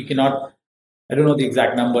think you cannot, I don't know the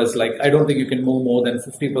exact numbers. Like, I don't think you can move more than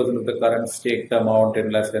 50% of the current staked amount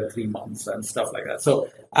in less than 3 months and stuff like that. So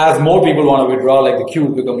as more people want to withdraw, like the queue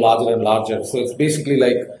will become larger and larger. So it's basically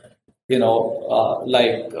like,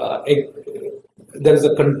 there is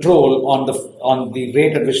a control on the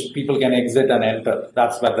rate at which people can exit and enter.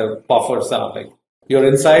 That's where the buffers are. Like you're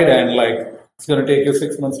inside and like it's going to take you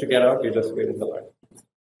 6 months to get out. You just wait in the line.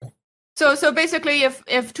 So basically,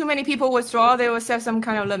 if too many people withdraw, they will set some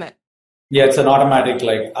kind of limit. Yeah, it's an automatic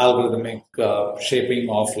like algorithmic shaping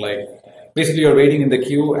of like basically you're waiting in the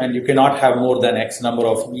queue and you cannot have more than X number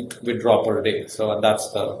of withdraw per day. So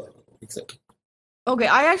that's the exit. Okay,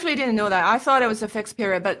 I actually didn't know that. I thought it was a fixed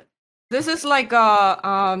period, but this is like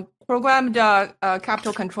a programmed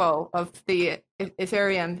capital control of the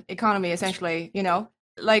Ethereum economy, essentially.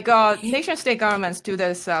 Like nation-state governments do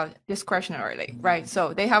this discretionarily, right?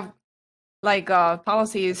 So they have like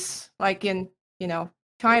policies, like in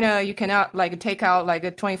China, you cannot like take out like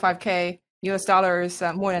a 25K US dollars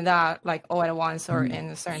more than that, like all at once or in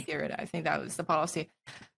a certain period. I think that was the policy.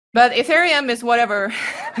 But Ethereum is whatever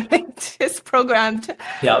it's programmed.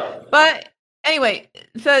 Yeah. But anyway,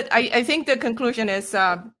 so I think the conclusion is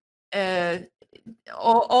all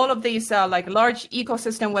of these like large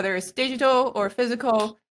ecosystem, whether it's digital or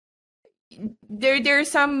physical,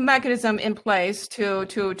 there's some mechanism in place to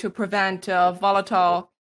prevent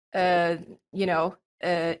volatile inflow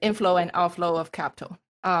and outflow of capital.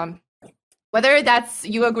 Whether that's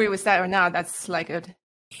you agree with that or not, that's like a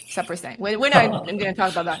separate thing. We're not going to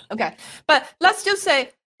talk about that. Okay, but let's just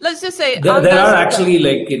say there are actually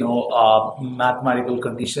mathematical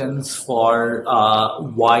conditions for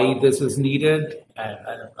why this is needed, and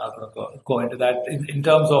I'm not going to go into that in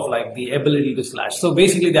terms of like the ability to slash. So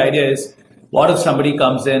basically, the idea is, what if somebody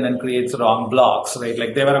comes in and creates wrong blocks, right?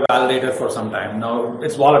 Like they were a validator for some time. Now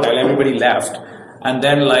it's volatile. Everybody left, and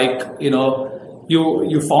then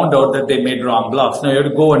you found out that they made wrong blocks. Now you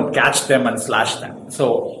have to go and catch them and slash them.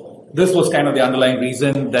 So this was kind of the underlying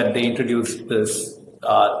reason that they introduced this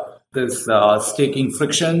staking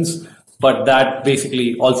frictions, but that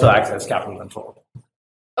basically also acts as capital control.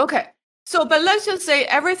 Okay. So, but let's just say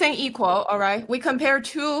everything equal, all right? We compare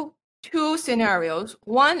two scenarios.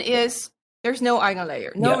 One is there's no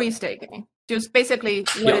EigenLayer, no restaking, just basically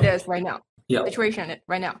what it is right now, situation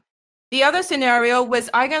right now. The other scenario with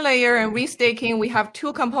EigenLayer and restaking, we have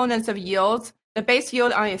two components of yields, the base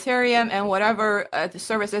yield on Ethereum and whatever the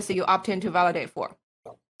services that you opt in to validate for.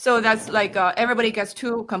 So that's like everybody gets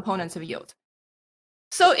two components of yield.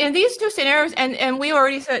 So in these two scenarios, and we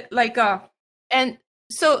already said and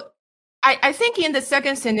so I think in the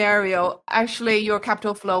second scenario, actually your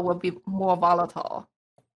capital flow will be more volatile.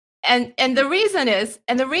 And the reason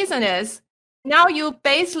is now your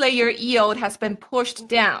base layer yield has been pushed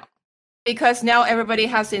down because now everybody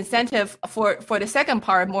has incentive for the second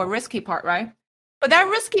part, more risky part, right? But that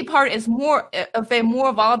risky part is more of a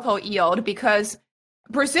more volatile yield because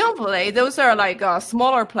presumably those are like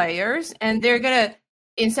smaller players and they're going to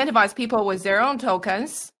incentivize people with their own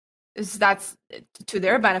tokens. That's to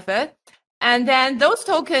their benefit. And then those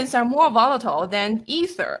tokens are more volatile than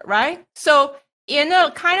Ether, right? So in a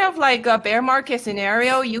kind of like a bear market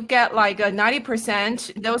scenario, you get like a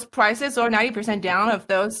 90%, those prices or 90% down of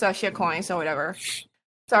those shit coins or whatever.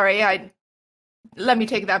 Sorry, let me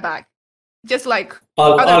take that back. Just like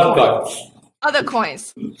other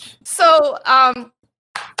coins. So, and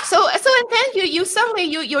then you suddenly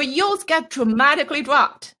your yields get dramatically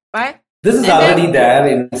dropped, right? This is already there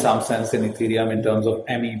in some sense in Ethereum in terms of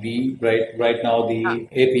MEV, right? Right now the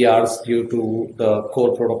APRs due to the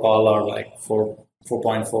core protocol are like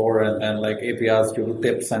 4.4, and then like APRs due to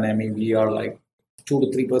tips and MEV are like 2 to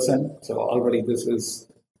 3%. So already this is,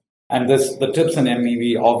 and the tips and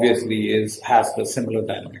MEV obviously has the similar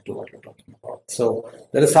dynamic to what you're talking about. So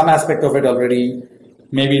there is some aspect of it already.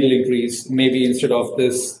 Maybe it'll increase. Maybe instead of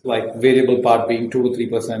this like variable part being 2 to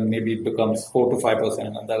 3%, maybe it becomes 4 to 5%,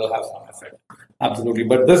 and that'll have some effect. Absolutely.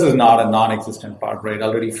 But this is not a non-existent part, right?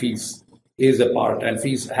 Already fees is a part, and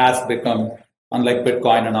fees has become, unlike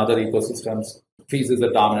Bitcoin and other ecosystems, fees is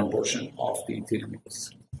a dominant portion of the Ethereum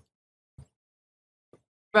ecosystem.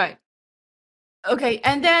 Right. Okay.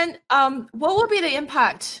 And then what will be the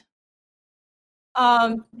impact?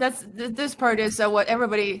 This part is what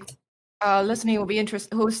everybody listening will be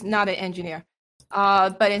interested, who's not an engineer,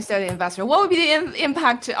 but instead an investor. What would be the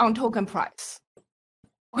impact on token price?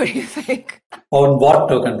 What do you think? On what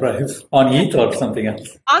token price? On ETH or something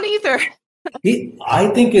else? On Ether. I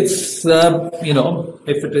think it's,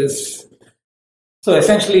 if it is, so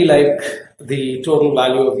essentially like the total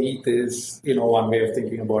value of ETH is, one way of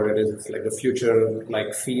thinking about it is it's like the future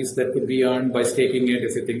like fees that could be earned by staking it.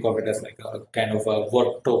 If you think of it as like a kind of a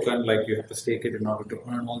work token, like you have to stake it in order to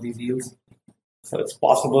earn all these yields. So it's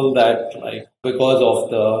possible that like because of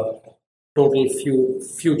the total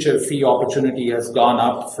future fee opportunity has gone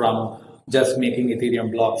up from just making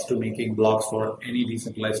Ethereum blocks to making blocks for any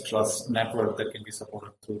decentralized trust network that can be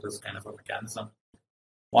supported through this kind of a mechanism.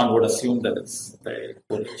 One would assume that it's very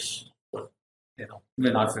bullish, but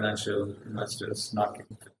we're not financial investors, not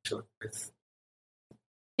giving financial advice.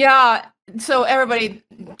 Yeah. So everybody,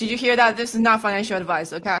 did you hear that? This is not financial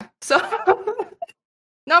advice, okay? So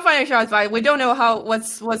not financial advice. We don't know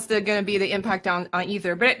what's going to be the impact on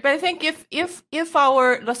Ether, but I think if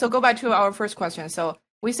let's go back to our first question. So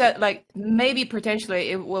we said like maybe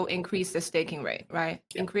potentially it will increase the staking rate, right?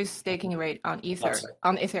 Yeah. Increase staking rate on Ether,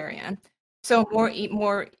 on Ethereum. So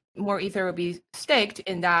more Ether will be staked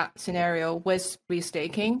in that scenario with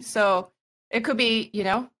restaking. So it could be,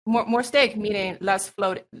 more stake, meaning less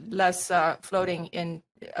floating in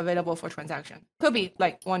available for transaction. Could be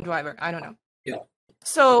like one driver. I don't know. Yeah.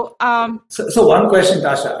 So one question,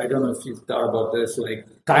 Tasha, I don't know if you've thought about this, like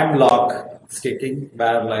time lock staking,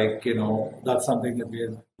 where like, that's something that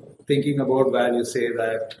we're thinking about, where you say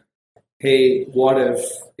that, hey, what if,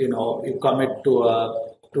 you commit to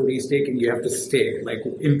restaking, you have to stay, like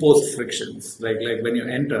impose frictions, like when you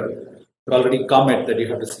enter, you already commit that you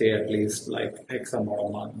have to stay at least like X amount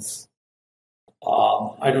of months.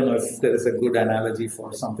 I don't know if there is a good analogy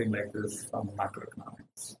for something like this from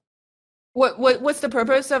macroeconomics. What's the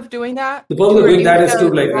purpose of doing that? The purpose of doing that is to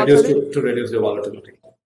volatility? reduce the volatility.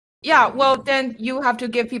 Yeah, well then you have to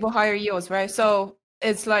give people higher yields, right? So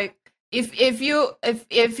it's like if you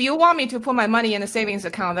want me to put my money in a savings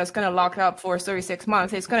account that's going to lock up for 36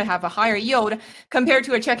 months, it's going to have a higher yield compared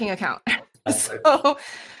to a checking account. So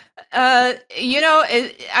at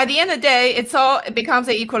the end of the day, it becomes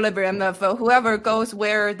an equilibrium of whoever goes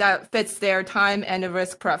where that fits their time and the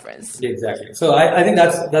risk preference. Exactly. So I think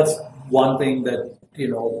that's one thing that,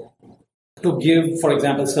 to give, for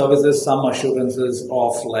example, services some assurances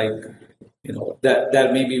of that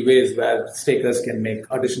there may be ways where stakers can make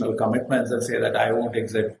additional commitments and say that I won't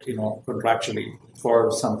exit, contractually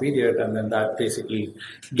for some period, and then that basically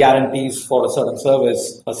guarantees for a certain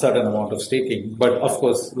service a certain amount of staking. But of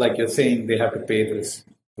course, like you're saying, they have to pay this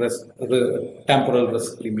the temporal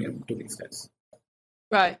risk premium to these guys.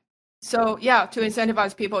 Right. So yeah, to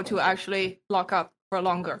incentivize people to actually lock up for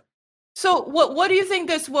longer. So what do you think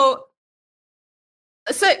this will?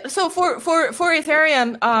 So for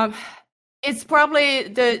Ethereum, it's probably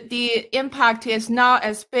the impact is not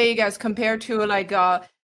as big as compared to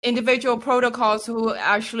individual protocols who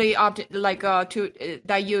actually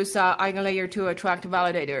that use EigenLayer to attract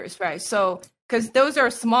validators, right? So because those are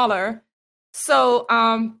smaller, so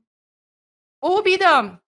what will be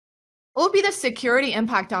the security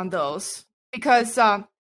impact on those? Because if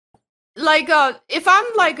I'm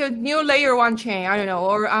like a new layer one chain, I don't know,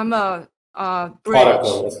 or I'm a bridge,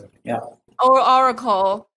 Oracle, yeah, or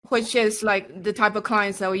Oracle, which is like the type of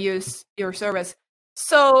clients that will use your service.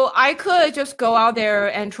 So I could just go out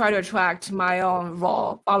there and try to attract my own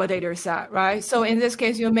raw validator set, right? So in this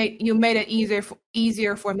case, you made it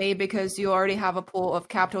easier for me because you already have a pool of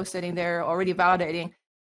capital sitting there already validating,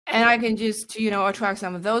 and I can just attract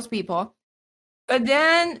some of those people. But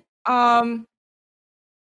then, how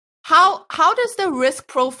does the risk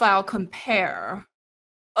profile compare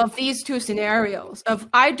of these two scenarios of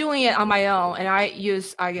I doing it on my own and I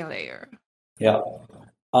use EigenLayer? Yeah.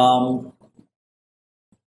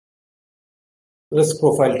 Risk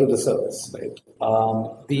profile to the service, right?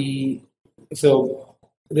 The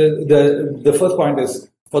first point is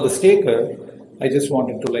for the staker. I just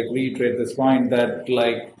wanted to reiterate this point that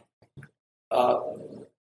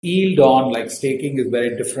yield on staking is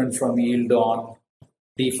very different from yield on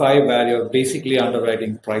DeFi, where you're basically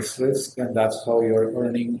underwriting price risk, and that's how you're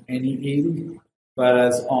earning any yield.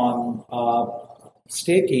 Whereas on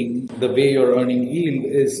staking, the way you're earning yield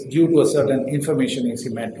is due to a certain information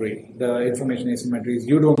asymmetry. The information asymmetry is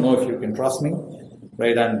you don't know if you can trust me,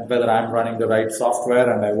 right? And whether I'm running the right software,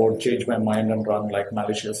 and I won't change my mind and run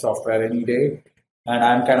malicious software any day. And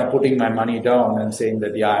I'm kind of putting my money down and saying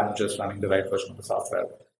that, yeah, I'm just running the right version of the software.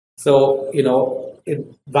 So,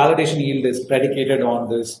 validation yield is predicated on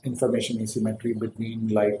this information asymmetry between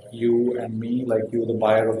you and me, you, the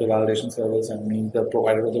buyer of the validation service, and me, the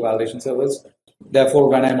provider of the validation service. Therefore,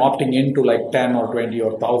 when I'm opting into 10 or 20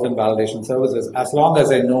 or 1,000 validation services, as long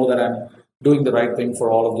as I know that I'm doing the right thing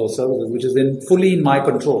for all of those services, which is fully in my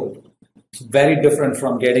control, it's very different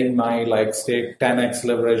from getting my stake 10x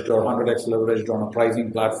leveraged or 100x leveraged on a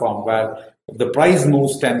pricing platform where if the price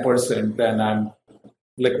moves 10%, then I'm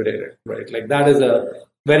liquidated, right? That is a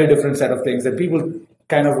very different set of things. And people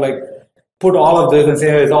kind of put all of this and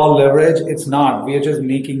say, oh, it's all leverage. It's not. We are just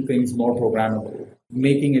making things more programmable,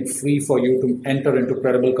 making it free for you to enter into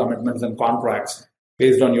credible commitments and contracts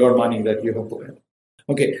based on your money that you have put in.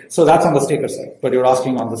 Okay, so that's on the staker side. But you're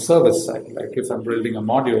asking on the service side, if I'm building a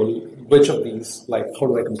module, which of these, how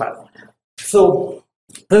do I compare? So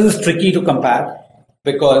this is tricky to compare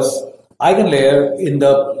because EigenLayer in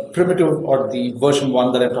the primitive or the version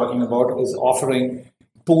 1 that I'm talking about is offering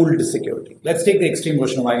pooled security. Let's take the extreme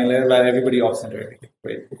version of EigenLayer where everybody opts into everything,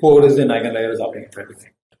 right? Whoever is in EigenLayer is opting into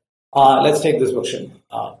everything. Let's take this version.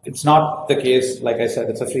 It's not the case, like I said,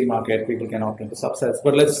 it's a free market. People can opt into subsets,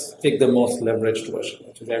 but let's take the most leveraged version,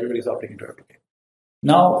 which is everybody's opting into everything.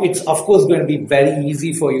 Now, it's of course going to be very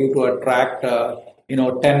easy for you to attract,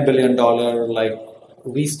 $10 billion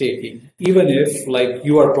restaking, even if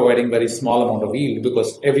you are providing very small amount of yield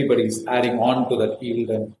because everybody's adding on to that yield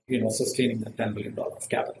and sustaining the $10 billion of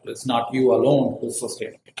capital. It's not you alone who's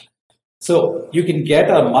sustaining it. So you can get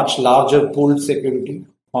a much larger pooled security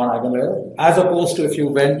on EigenLayer, as opposed to if you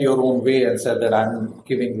went your own way and said that I'm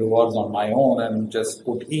giving rewards on my own and just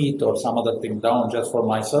put ETH or some other thing down just for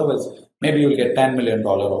my service, maybe you'll get $10 million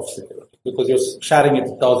of security because you're sharing it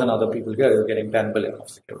with 1,000 other people here, you're getting 10 billion of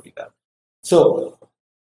security there. So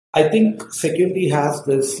I think security has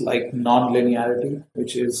this non-linearity,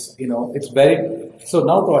 which is, it's very, so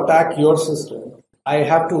now to attack your system, I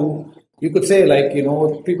have to you could say like,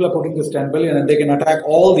 people are putting this 10 billion and they can attack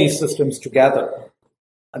all these systems together.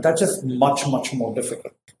 And that's just much, much more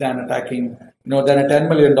difficult than attacking, than a $10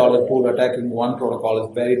 million pool attacking one protocol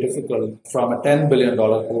is very difficult from a $10 billion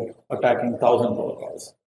pool attacking 1,000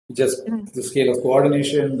 protocols. Just the scale of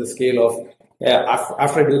coordination, the scale of,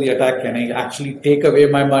 after I do the attack, can I actually take away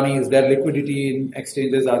my money? Is there liquidity in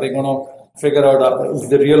exchanges? Are they going to figure out, is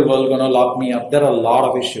the real world going to lock me up? There are a lot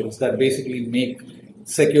of issues that basically make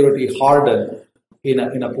security harden in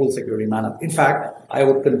a pool security manner. In fact, I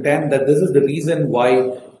would contend that this is the reason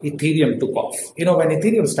why Ethereum took off. When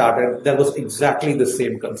Ethereum started, there was exactly the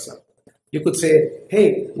same concern. You could say,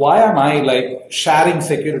 hey, why am I like sharing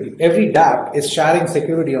security? Every dApp is sharing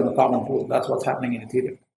security on a common pool. That's what's happening in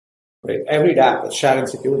Ethereum, right? Every dApp is sharing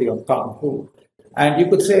security on a common pool. And you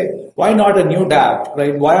could say, why not a new dApp,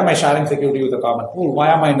 right? Why am I sharing security with a common pool? Why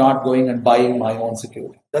am I not going and buying my own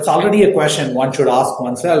security? That's already a question one should ask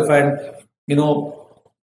oneself. And,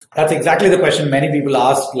 that's exactly the question many people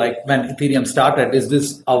asked, like when Ethereum started, is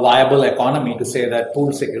this a viable economy to say that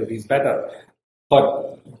pool security is better?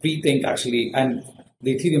 But we think actually, and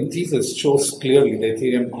the Ethereum thesis shows clearly, the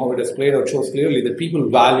Ethereum, how it is played out shows clearly that people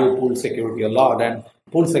value pool security a lot. And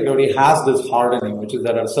pool security has this hardening, which is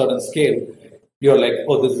that at a certain scale, you're like,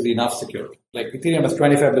 oh, this is enough security. Like Ethereum has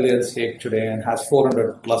 25 billion stake today and has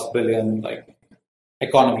 400 plus billion like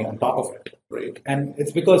economy on top of it, right? And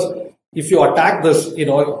it's because if you attack this,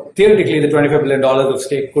 theoretically the $25 billion of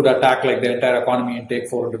stake could attack like the entire economy and take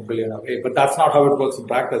 400 billion away. But that's not how it works in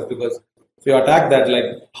practice, because if you attack that, like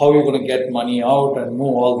how are you going to get money out and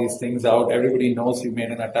move all these things out? Everybody knows you made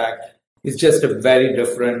an attack. It's just a very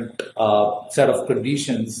different set of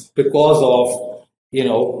conditions because of,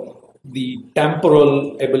 the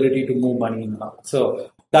temporal ability to move money in and out. So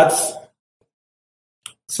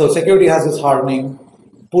security has this hardening.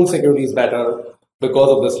 Pool security is better because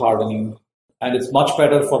of this hardening. And it's much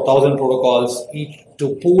better for 1,000 protocols each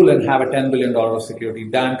to pool and have a $10 billion of security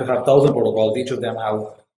than to have 1,000 protocols. Each of them have,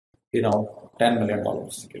 $10 million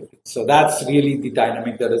of security. So that's really the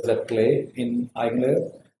dynamic that is at play in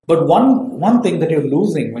EigenLayer. But one thing that you're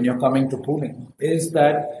losing when you're coming to pooling is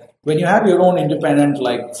that when you have your own independent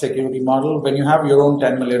like security model, when you have your own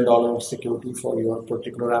 $10 million security for your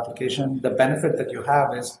particular application, the benefit that you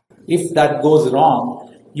have is if that goes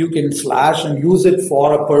wrong, you can slash and use it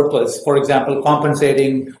for a purpose. For example,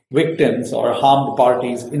 compensating victims or harmed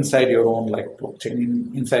parties inside your own like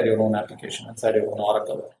blockchain, inside your own application, inside your own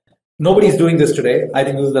Oracle. Nobody's doing this today. I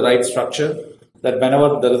think this is the right structure, that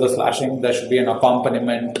whenever there is a slashing, there should be an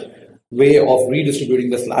accompaniment way of redistributing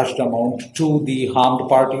the slashed amount to the harmed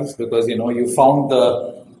parties, because you found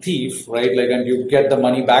the thief, right? Like, and you get the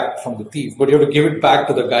money back from the thief, but you have to give it back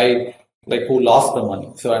to the guy like who lost the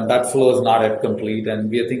money. So, and that flow is not yet complete, and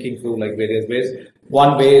we are thinking through like various ways.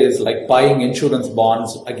 One way is like buying insurance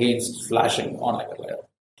bonds against flashing on EigenLayer.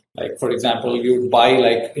 Like, for example, you buy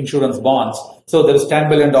like insurance bonds. So there is $10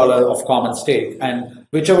 billion of common stake, and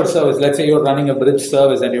whichever service, let's say you're running a bridge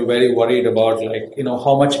service and you're very worried about like,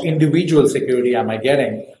 how much individual security am I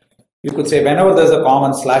getting? You could say whenever there's a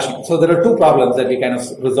common slashing. So there are two problems that we kind of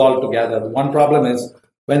resolve together. One problem is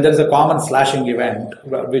when there's a common slashing event,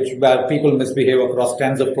 where people misbehave across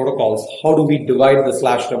tens of protocols, how do we divide the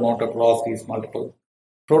slashed amount across these multiple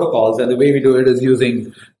protocols? And the way we do it is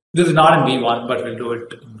using, this is not in V1, but we'll do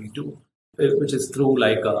it in V2, which is through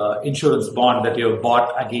like an insurance bond that you have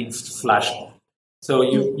bought against slashing. So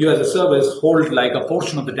you as a service hold like a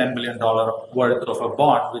portion of the $10 million worth of a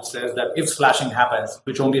bond, which says that if slashing happens,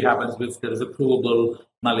 which only happens if there is a provable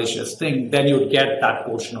malicious thing, then you would get that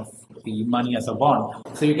portion of the money as a bond.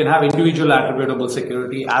 So you can have individual attributable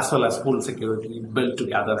security as well as pool security built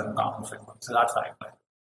together in a common framework. So that's the idea.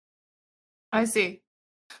 I see.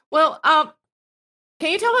 Well,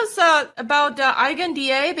 can you tell us about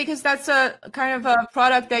EigenDA, because that's a kind of a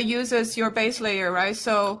product that uses your base layer, right?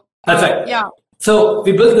 So that's right. Yeah. So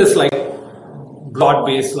we built this like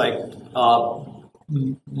broad-based like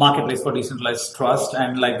marketplace for decentralized trust,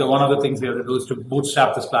 and like one of the things we have to do is to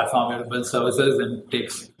bootstrap this platform. We have to build services, and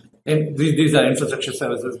these are infrastructure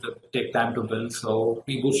services that take time to build. So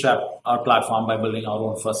we bootstrap our platform by building our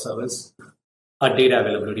own first service, a data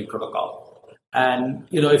availability protocol. And,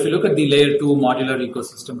 if you look at the layer 2 modular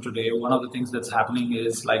ecosystem today, one of the things that's happening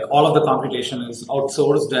is like all of the computation is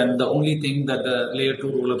outsourced, and the only thing that the layer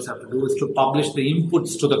 2 rollups have to do is to publish the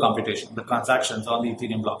inputs to the computation, the transactions on the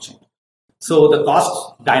Ethereum blockchain. So the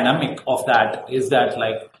cost dynamic of that is that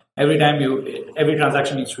like every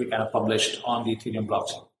transaction needs to be kind of published on the Ethereum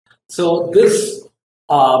blockchain. So this,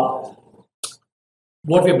 what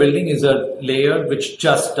we're building is a layer which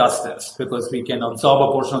just does this, because we can absorb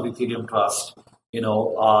a portion of the Ethereum trust,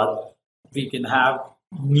 we can have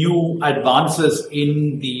new advances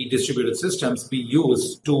in the distributed systems be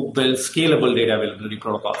used to build scalable data availability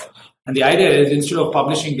protocols. And the idea is, instead of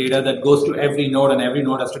publishing data that goes to every node and every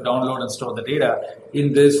node has to download and store the data,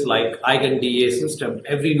 in this like EigenDA system,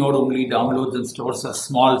 every node only downloads and stores a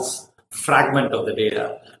small fragment of the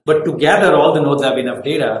data. But together, all the nodes have enough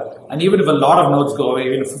data. And even if a lot of nodes go away,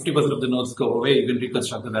 even if 50% of the nodes go away, you can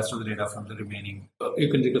reconstruct the rest of the data from the remaining, you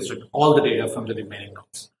can reconstruct all the data from the remaining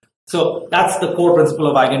nodes. So that's the core principle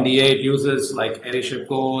of EigenDA. It uses like array-shape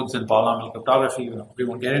codes and polynomial cryptography. We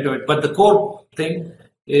won't get into it. But the core thing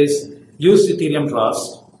is use Ethereum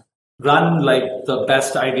Trust, run like the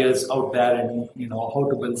best ideas out there, and how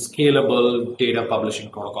to build scalable data publishing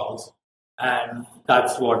protocols. And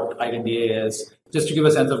that's what EigenDA is. Just to give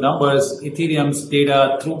a sense of numbers, Ethereum's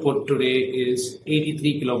data throughput today is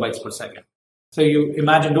 83 kilobytes per second. So you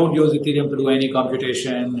imagine, don't use Ethereum to do any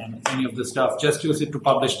computation and any of this stuff. Just use it to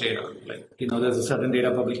publish data. Like, there's a certain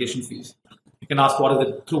data publication fees. You can ask what is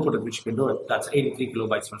the throughput at which you can do it. That's 83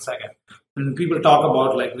 kilobytes per second. When people talk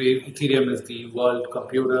about like Ethereum is the world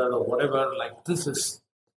computer or whatever, like this is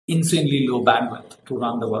insanely low bandwidth to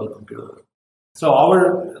run the world computer. So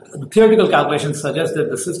our theoretical calculations suggest that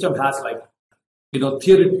the system has like,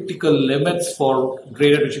 theoretical limits for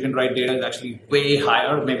rate at which you can write data is actually way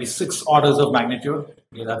higher, maybe 6 orders of magnitude.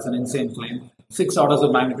 Okay, that's an insane claim. 6 orders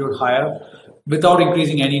of magnitude higher without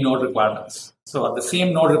increasing any node requirements. So at the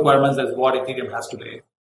same node requirements as what Ethereum has today,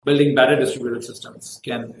 building better distributed systems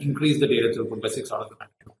can increase the data throughput by 6 orders of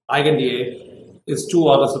magnitude. EigenDA is 2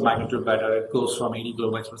 orders of magnitude better. It goes from 80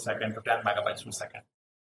 kilobytes per second to 10 megabytes per second.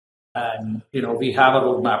 And we have a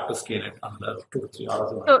roadmap to scale it under 2 to 3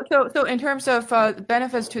 hours. So in terms of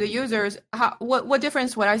benefits to the users, what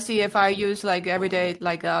difference would I see if I use like everyday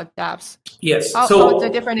like dApps? Yes. What's the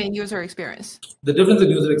difference in user experience? The difference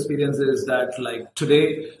in user experience is that like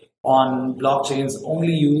today on blockchains,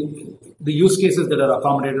 the use cases that are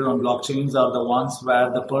accommodated on blockchains are the ones where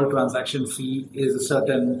the per transaction fee is a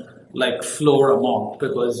certain like floor amount,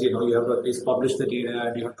 because you have to at least publish the data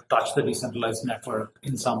and you have to touch the decentralized network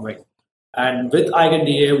in some way. And with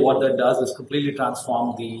EigenDA, what that does is completely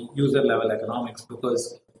transform the user level economics,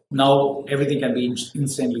 because now everything can be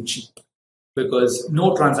insanely cheap, because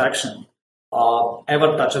no transaction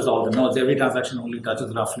ever touches all the nodes. Every transaction only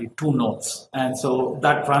touches roughly 2 nodes. And so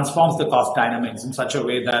that transforms the cost dynamics in such a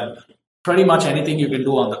way that pretty much anything you can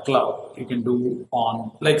do on the cloud, you can do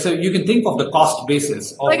on so you can think of the cost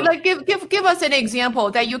basis. Give us an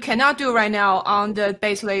example that you cannot do right now on the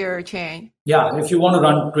base layer chain. Yeah, if you want to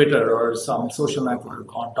run Twitter or some social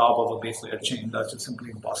network on top of a base layer chain, that's just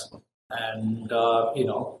simply impossible. And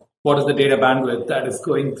what is the data bandwidth that is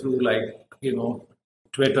going through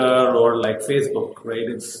Twitter or like Facebook, right?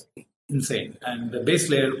 It's insane. And the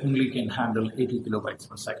base layer only can handle 80 kilobytes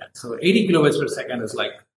per second. So 80 kilobytes per second is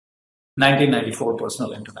like 1994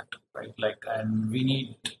 personal internet, right? And we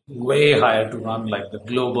need way higher to run like the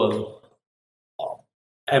global,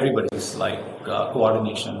 everybody's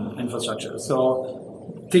coordination infrastructure.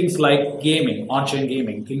 So things like gaming, on-chain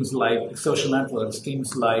gaming, things like social networks,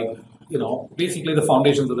 things like, basically the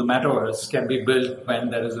foundations of the metaverse can be built when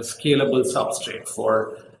there is a scalable substrate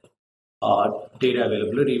for data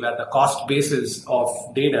availability, where the cost basis of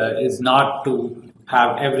data is not to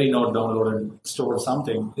have every node download and store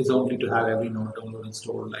something, is only to have every node download and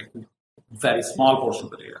store like a very small portion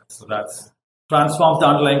of the data. So that's transforms the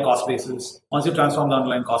underlying cost basis. Once you transform the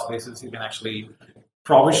underlying cost basis, you can actually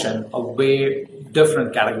provision a way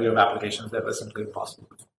different category of applications that were simply impossible.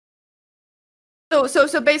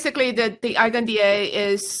 So basically the EigenDA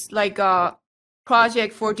is like a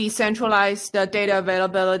project for decentralized data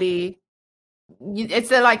availability. It's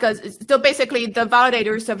so basically the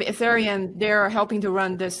validators of Ethereum, they're helping to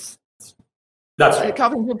run this. That's right.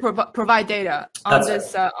 Helping to provide data on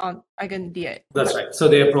on EigenDA. That's right. So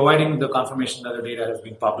they are providing the confirmation that the data has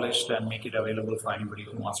been published and make it available for anybody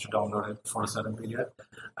who wants to download it for a certain period.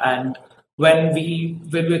 And when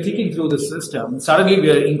we're thinking through the system, suddenly we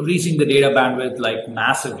are increasing the data bandwidth like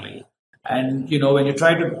massively. And when you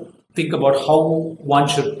try to think about how one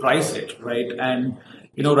should price it, right? And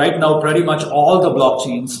right now, pretty much all the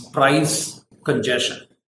blockchains price congestion,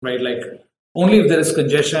 right? Like only if there is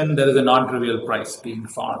congestion, there is a non-trivial price being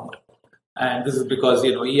farmed. And this is because,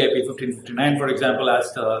 EIP 1559, for example,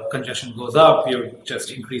 as the congestion goes up, you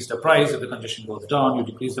just increase the price. If the congestion goes down, you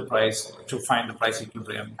decrease the price to find the price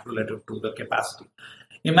equilibrium relative to the capacity.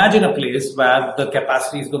 Imagine a place where the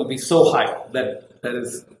capacity is going to be so high that there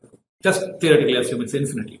is, just theoretically assume it's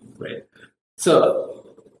infinity, right? So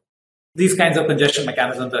these kinds of congestion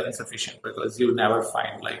mechanisms are insufficient because you never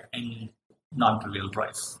find like any non-trivial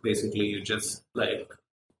price. Basically, you just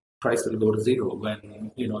price will go to zero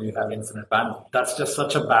when you have infinite bandwidth. That's just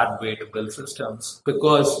such a bad way to build systems,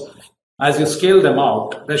 because as you scale them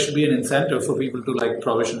out, there should be an incentive for people to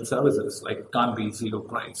provision services. Like, it can't be zero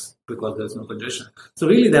price because there's no congestion. So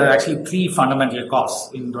really, there are actually three fundamental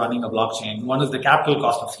costs in running a blockchain. One is the capital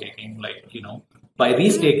cost of staking. By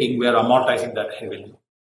restaking, we are amortizing that heavily.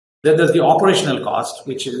 Then there's the operational cost,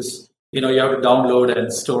 which is, you have to download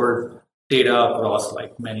and store data across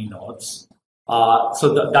many nodes.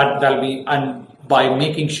 So that'll be, and by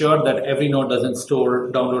making sure that every node doesn't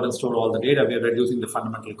download and store all the data, we are reducing the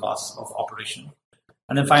fundamental costs of operation.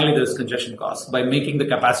 And then finally, there's congestion costs. By making the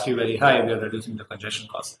capacity very high, we are reducing the congestion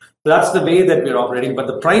costs. So that's the way that we're operating. But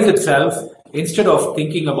the price itself, instead of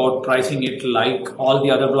thinking about pricing it like all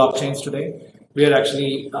the other blockchains today, we are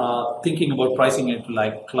actually thinking about pricing it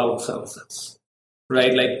like cloud services.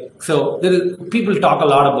 Right, so people talk a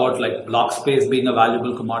lot about block space being a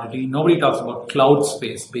valuable commodity. Nobody talks about cloud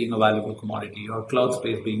space being a valuable commodity or cloud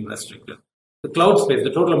space being restricted. The cloud space,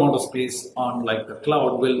 the total amount of space on the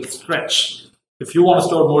cloud will stretch. If you want to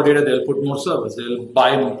store more data, they'll put more servers. They'll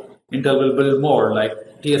buy more. Intel will build more.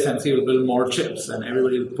 TSMC will build more chips, and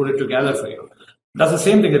everybody will put it together for you. That's the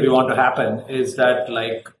same thing that we want to happen. Is that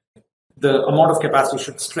the amount of capacity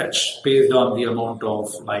should stretch based on the amount of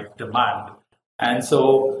demand. And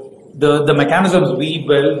so the mechanisms we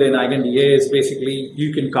build in EigenLayer is basically,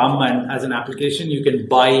 you can come and as an application, you can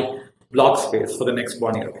buy block space for the next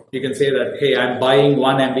 1 year. You can say that, hey, I'm buying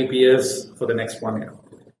 1 Mbps for the next 1 year.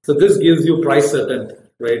 So this gives you price certainty,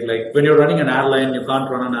 right? When you're running an airline, you can't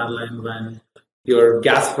run an airline when your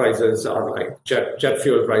gas prices are jet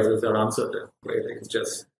fuel prices are uncertain, right? It's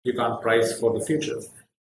just, you can't price for the future.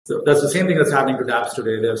 So that's the same thing that's happening to dApps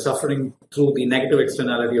today. They're suffering through the negative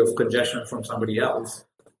externality of congestion from somebody else.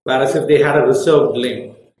 Whereas if they had a reserved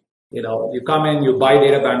lane, you come in, you buy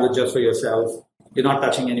data bandwidth just for yourself. You're not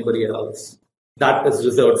touching anybody else. That is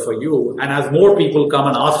reserved for you. And as more people come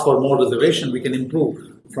and ask for more reservation, we can improve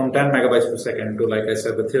from 10 megabytes per second to, like I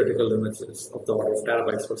said, the theoretical limits is of the order of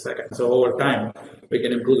terabytes per second. So over time, we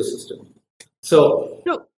can improve the system. So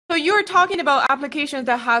you're talking about applications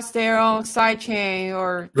that has their own sidechain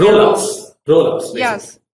or rollups. Basically.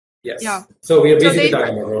 Yes. Yeah. So we are basically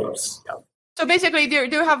talking about rollups. Yeah. So basically, they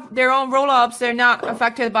do have their own rollups. They're not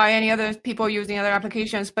affected by any other people using other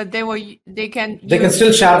applications, but they can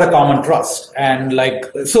still share the common trust. And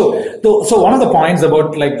so one of the points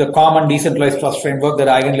about the common decentralized trust framework that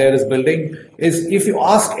EigenLayer is building is, if you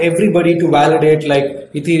ask everybody to validate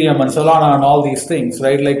Ethereum and Solana and all these things,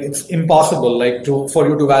 right? It's impossible for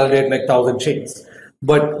you to validate 1,000 chains.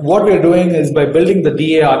 But what we're doing is, by building the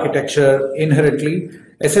DA architecture inherently,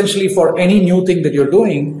 essentially for any new thing that you're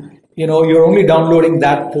doing, you're only downloading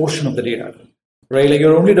that portion of the data, right?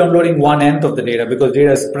 You're only downloading 1/n of the data, because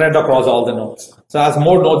data is spread across all the nodes. So as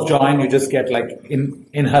more nodes join, you just get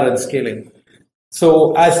inherent scaling.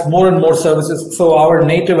 So as more and more services, so our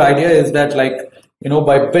native idea is that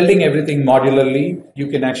by building everything modularly, you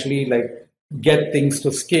can actually get things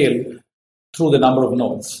to scale through the number of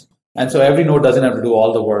nodes. And so every node doesn't have to do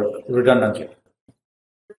all the work redundantly.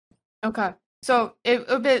 Okay. So it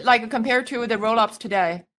would be compared to the rollups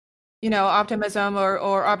today. Optimism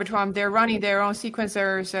or Arbitrum, they're running their own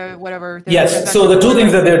sequencers, whatever. Yes. So the two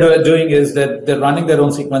things that they're doing is that they're running their own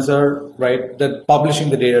sequencer, right? They're publishing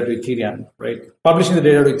the data to Ethereum, right? Publishing the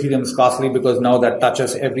data to Ethereum is costly, because now that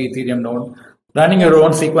touches every Ethereum node. Running your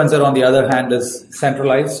own sequencer, on the other hand, is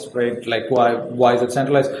centralized, right? Why is it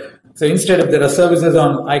centralized? So instead, if there are services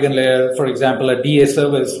on EigenLayer, for example, a DA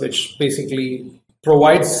service, which basically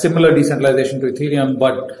provides similar decentralization to Ethereum,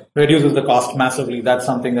 but reduces the cost massively, that's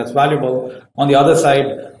something that's valuable. On the other side,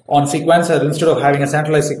 on sequencer, instead of having a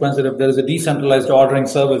centralized sequencer, if there is a decentralized ordering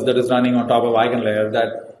service that is running on top of EigenLayer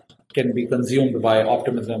that can be consumed by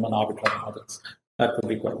Optimism and Arbitrum and others, that could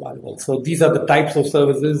be quite valuable. So these are the types of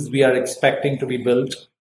services we are expecting to be built,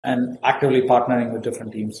 and actively partnering with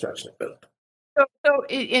different teams to actually build. So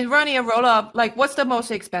in running a rollup, what's the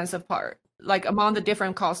most expensive part? Among the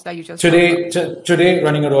different costs that you just today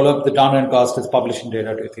running a rollup, the dominant cost is publishing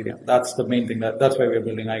data to Ethereum. That's the main thing. That's why we're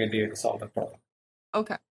building EigenLayer to solve that problem.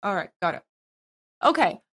 Okay. All right. Got it.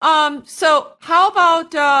 Okay. So how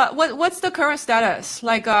about what's the current status?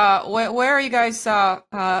 Where are you guys are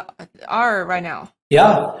right now?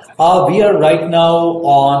 Yeah, we are right now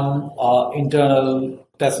on internal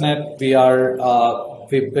testnet.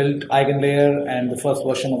 We built EigenLayer and the first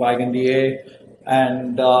version of EigenDA,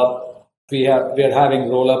 and we are having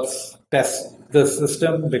rollups test the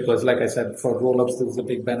system, because, like I said, for rollups, this is a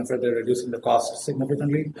big benefit. They're reducing the cost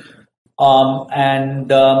significantly.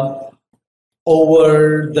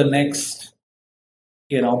 Over the next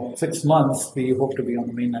 6 months, we hope to be on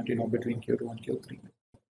the mainnet, between Q2 and Q3.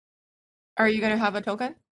 Are you going to have a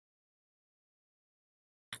token?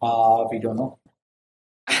 We don't know.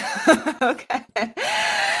 Okay.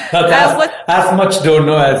 As much don't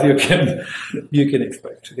know as you can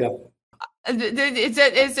expect. Yeah.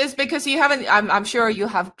 It's just because you haven't. I'm sure you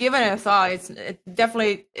have given it a thought.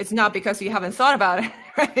 It's not because you haven't thought about it,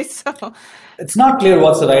 right? So it's not clear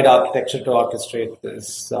what's the right architecture to orchestrate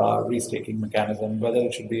this restaking mechanism. Whether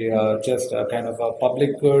it should be just a kind of a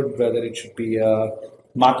public good, whether it should be a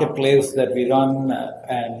marketplace that we run,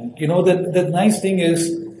 and the nice thing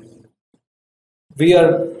is, we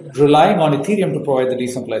are relying on Ethereum to provide the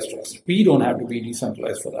decentralized trust. We don't have to be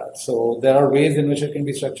decentralized for that. So there are ways in which it can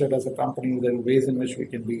be structured as a company. There are ways in which we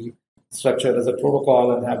can be structured as a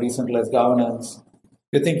protocol and have decentralized governance.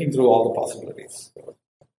 We're thinking through all the possibilities.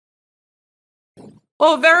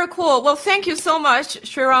 Well, very cool. Well, thank you so much,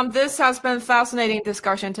 Sreeram. This has been a fascinating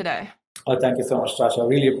discussion today. Thank you so much, Tasha. I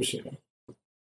really appreciate it.